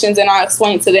Revelations, and I'll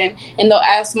explain to them and they'll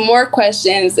ask more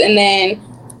questions. And then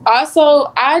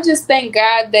also, I just thank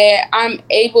God that I'm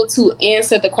able to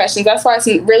answer the questions. That's why it's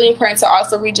really important to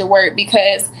also read your word,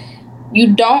 because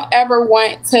you don't ever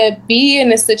want to be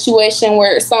in a situation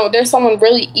where there's someone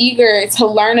really eager to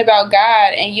learn about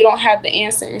God and you don't have the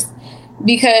answers,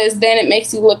 because then it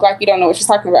makes you look like you don't know what you're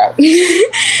talking about.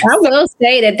 I will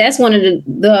say that that's one of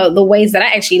the ways that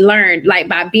I actually learned, like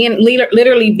by being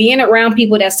literally being around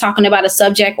people that's talking about a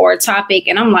subject or a topic.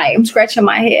 And I'm scratching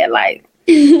my head like,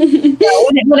 where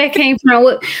that came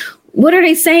from? what are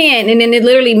they saying? And then it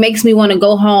literally makes me want to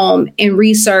go home and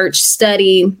research,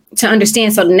 study to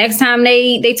understand. So the next time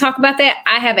they talk about that,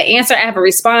 I have an answer, I have a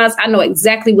response. I know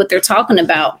exactly what they're talking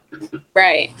about.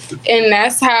 Right. And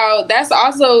that's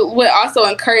also what also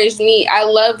encouraged me. I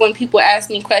love when people ask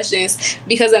me questions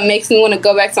because it makes me want to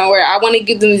go back somewhere. I want to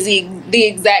give them the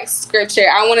exact scripture.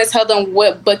 I want to tell them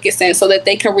what book it's in so that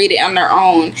they can read it on their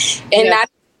own. And not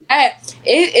that.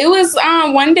 It was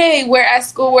one day where at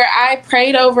school where I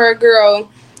prayed over a girl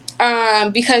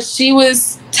because she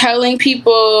was telling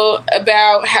people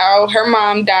about how her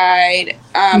mom died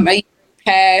a year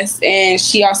past, and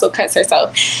she also cuts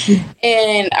herself.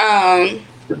 And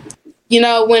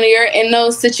when you're in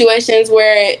those situations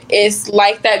where it's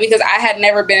like that, because I had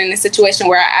never been in a situation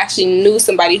where I actually knew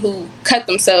somebody who cut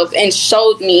themselves and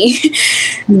showed me.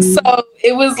 So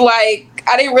it was like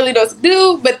I didn't really know what to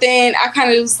do, but then I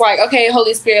kind of was like, okay,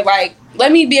 Holy Spirit, like,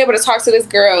 let me be able to talk to this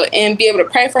girl and be able to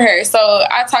pray for her. So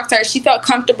I talked to her. She felt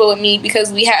comfortable with me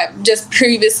because we had just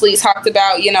previously talked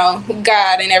about,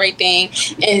 God and everything.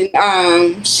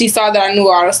 And she saw that I knew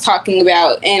what I was talking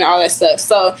about and all that stuff.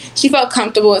 So she felt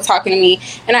comfortable with talking to me.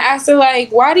 And I asked her, like,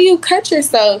 why do you cut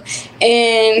yourself?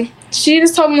 And she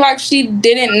just told me, like, she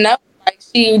didn't know. Like,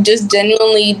 she just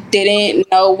genuinely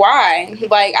didn't know why.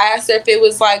 Like, I asked her if it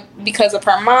was, like, because of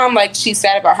her mom. Like, she's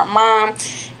sad about her mom.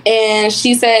 And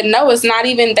she said, no, it's not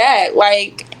even that.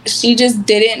 Like, she just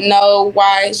didn't know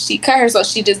why she cut herself.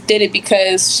 She just did it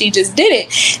because she just did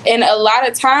it. And a lot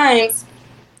of times,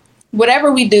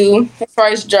 whatever we do, as far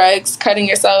as drugs, cutting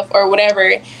yourself or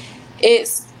whatever,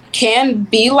 it can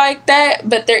be like that.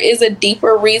 But there is a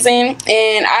deeper reason.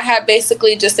 And I have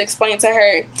basically just explained to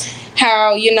her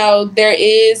how, there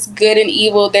is good and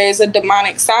evil. There's a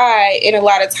demonic side. And a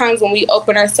lot of times when we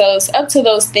open ourselves up to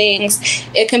those things,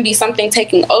 it can be something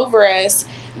taking over us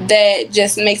that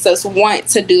just makes us want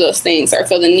to do those things or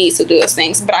feel the need to do those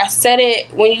things. But I said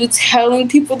it, when you telling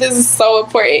people this is so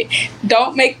important,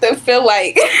 don't make them feel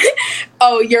like,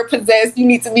 oh, you're possessed, you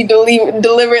need to be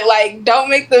delivered. Like, don't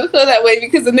make them feel that way,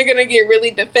 because then they're going to get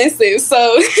really defensive. So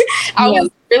I was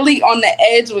really on the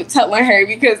edge with telling her,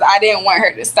 because I didn't want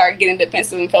her to start getting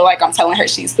defensive and feel like I'm telling her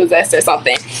she's possessed or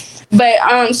something.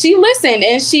 But she listened,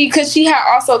 and because she had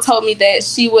also told me that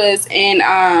she was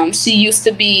she used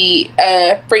to be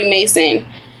a Freemason.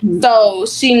 So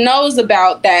she knows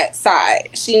about that side.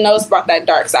 She knows about that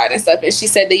dark side and stuff. And she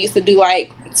said they used to do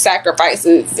like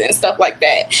sacrifices and stuff like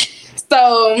that.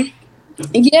 So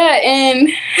yeah, and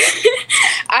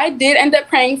I did end up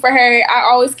praying for her. I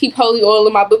always keep holy oil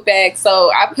in my book bag, so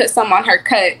I put some on her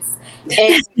cuts.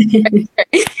 And you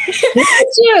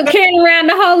carrying around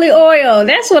the holy oil.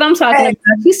 That's what I'm talking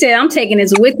about. She said, I'm taking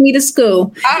this with me to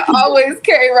school. I always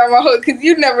carry around my holy, because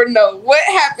you never know what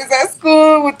happens at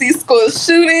school with these school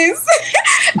shootings.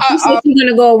 She said she's going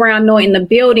to go around anointing the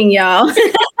building, y'all.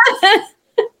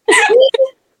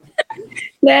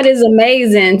 That is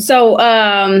amazing. So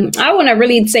I want to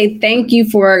really say thank you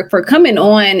for coming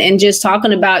on and just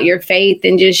talking about your faith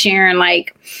and just sharing,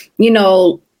 like,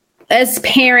 us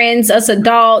parents, us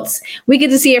adults, we get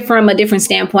to see it from a different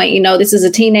standpoint. This is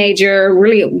a teenager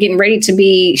really getting ready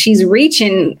she's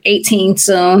reaching 18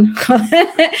 soon.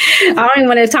 I don't even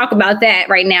want to talk about that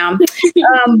right now.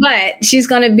 But she's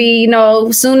going to be,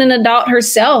 soon an adult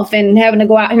herself and having to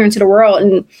go out here into the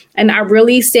world. And I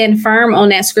really stand firm on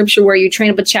that scripture where you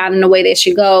train up a child in the way they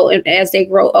should go. And as they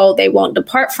grow old, they won't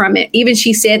depart from it. Even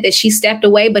she said that she stepped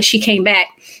away, but she came back.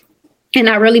 And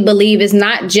I really believe it's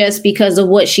not just because of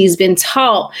what she's been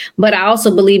taught, but I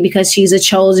also believe because she's a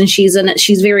chosen, she's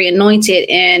very anointed,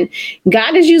 and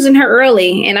God is using her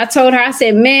early. And I told her, I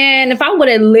said, man, if I would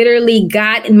have literally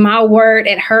gotten my word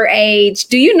at her age,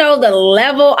 do you know the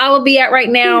level I would be at right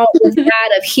now with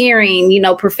God of hearing,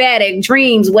 prophetic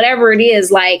dreams, whatever it is,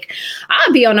 like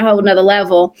I'd be on a whole nother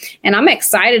level. And I'm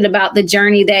excited about the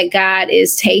journey that God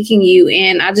is taking you.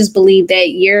 And I just believe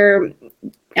that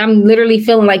I'm literally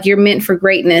feeling like you're meant for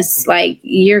greatness. Like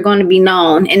you're going to be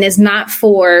known, and it's not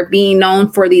for being known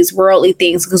for these worldly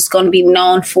things. It's going to be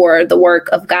known for the work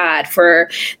of God, for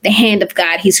the hand of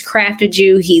God. He's crafted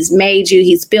you. He's made you.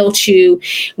 He's built you,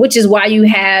 which is why you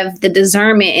have the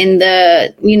discernment and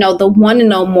the want to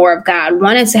know more of God,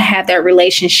 wanting to have that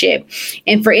relationship.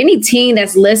 And for any teen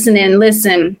that's listening,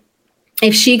 listen.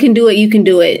 If she can do it, you can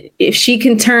do it. If she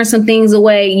can turn some things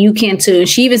away, you can too. And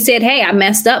she even said, hey, I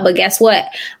messed up, but guess what?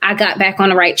 I got back on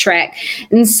the right track.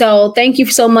 And so thank you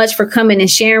so much for coming and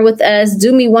sharing with us.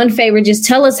 Do me one favor. Just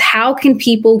tell us, how can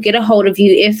people get a hold of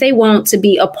you if they want to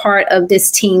be a part of this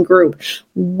teen group?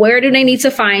 Where do they need to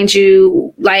find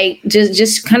you? Like,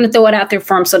 just kind of throw it out there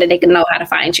for them so that they can know how to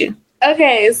find you.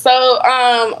 Okay, so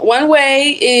one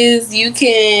way is you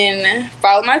can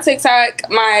follow my TikTok.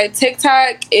 My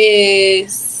TikTok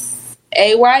is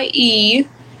AYE_Adrian,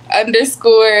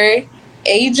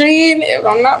 if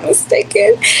I'm not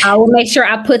mistaken. I will make sure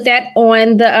I put that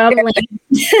on the link.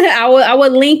 I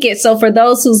will link it. So for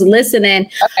those who's listening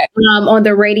on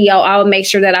the radio, I will make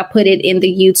sure that I put it in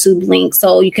the YouTube link.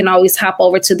 So you can always hop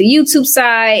over to the YouTube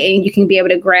side and you can be able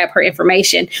to grab her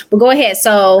information. But go ahead.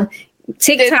 So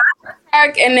TikTok.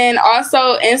 And then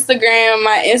also Instagram.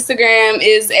 My Instagram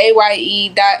is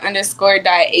AYE._Adrian.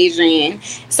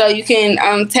 So you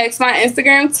can text my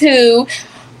Instagram too.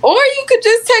 Or you could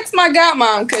just text my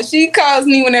godmom because she calls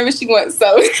me whenever she wants.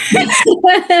 So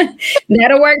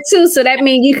that'll work too. So that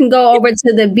means you can go over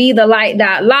to the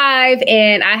BeTheLight.live,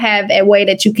 and I have a way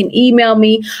that you can email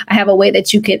me. I have a way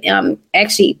that you can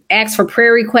actually ask for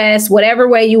prayer requests, whatever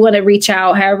way you want to reach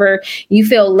out, however you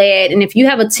feel led. And if you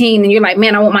have a team and you're like,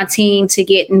 man, I want my team to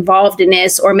get involved in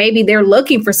this, or maybe they're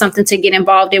looking for something to get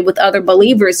involved in with other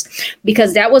believers,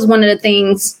 because that was one of the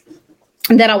things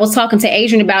that I was talking to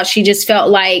Adrian about. She just felt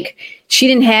like she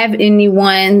didn't have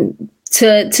anyone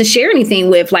to share anything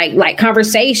with, like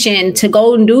conversation to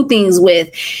go and do things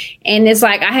with. And it's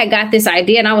like, I had got this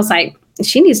idea and I was like,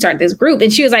 she needs to start this group.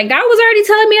 And she was like, God was already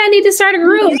telling me I need to start a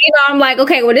group. I'm like,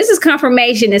 okay, well, this is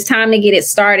confirmation. It's time to get it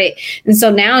started. And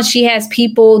so now she has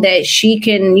people that she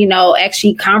can,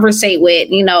 actually conversate with,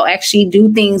 actually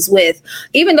do things with,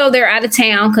 even though they're out of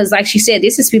town. Because like she said,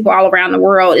 this is people all around the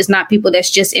world. It's not people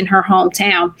that's just in her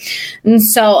hometown. And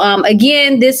so,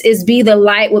 again, this is Be the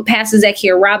Light with Pastor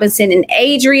Zakia Robinson and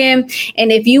Adrian.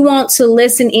 And if you want to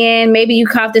listen in, maybe you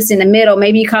caught this in the middle,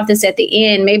 maybe you caught this at the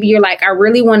end, maybe you're like, I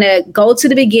really want to go to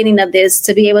the beginning of this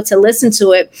to be able to listen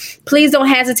to it, please don't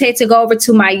hesitate to go over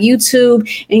to my YouTube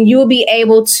and you'll be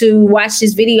able to watch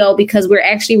this video, because we're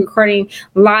actually recording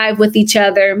live with each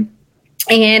other.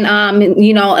 And,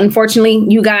 unfortunately,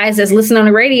 you guys that's listening on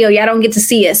the radio, y'all don't get to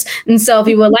see us. And so if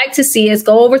you would like to see us,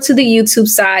 go over to the YouTube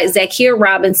side, Zakia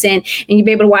Robinson, and you'll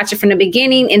be able to watch it from the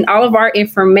beginning, and all of our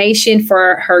information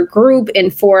for her group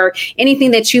and for anything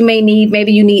that you may need.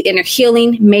 Maybe you need inner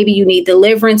healing. Maybe you need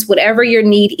deliverance, whatever your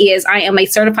need is. I am a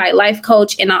certified life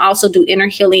coach, and I also do inner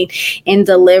healing and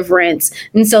deliverance.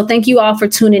 And so thank you all for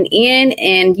tuning in,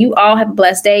 and you all have a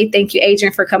blessed day. Thank you,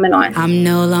 Adrian, for coming on. I'm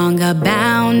no longer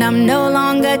bound. I'm no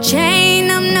longer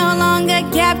chained, I'm no longer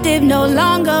captive, no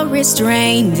longer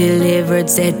restrained, delivered,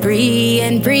 set free,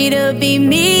 and free to be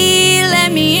me.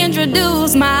 Let me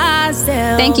introduce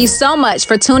myself. Thank you so much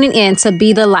for tuning in to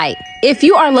Be the Light. If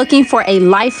you are looking for a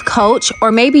life coach,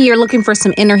 or maybe you're looking for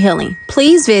some inner healing,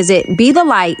 please visit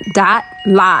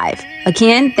BeTheLight.live.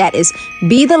 Again, that is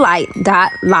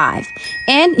BeTheLight.live.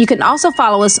 And you can also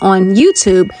follow us on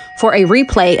YouTube for a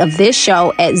replay of this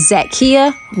show at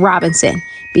Zakia Robinson.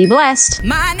 Be blessed.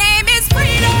 My name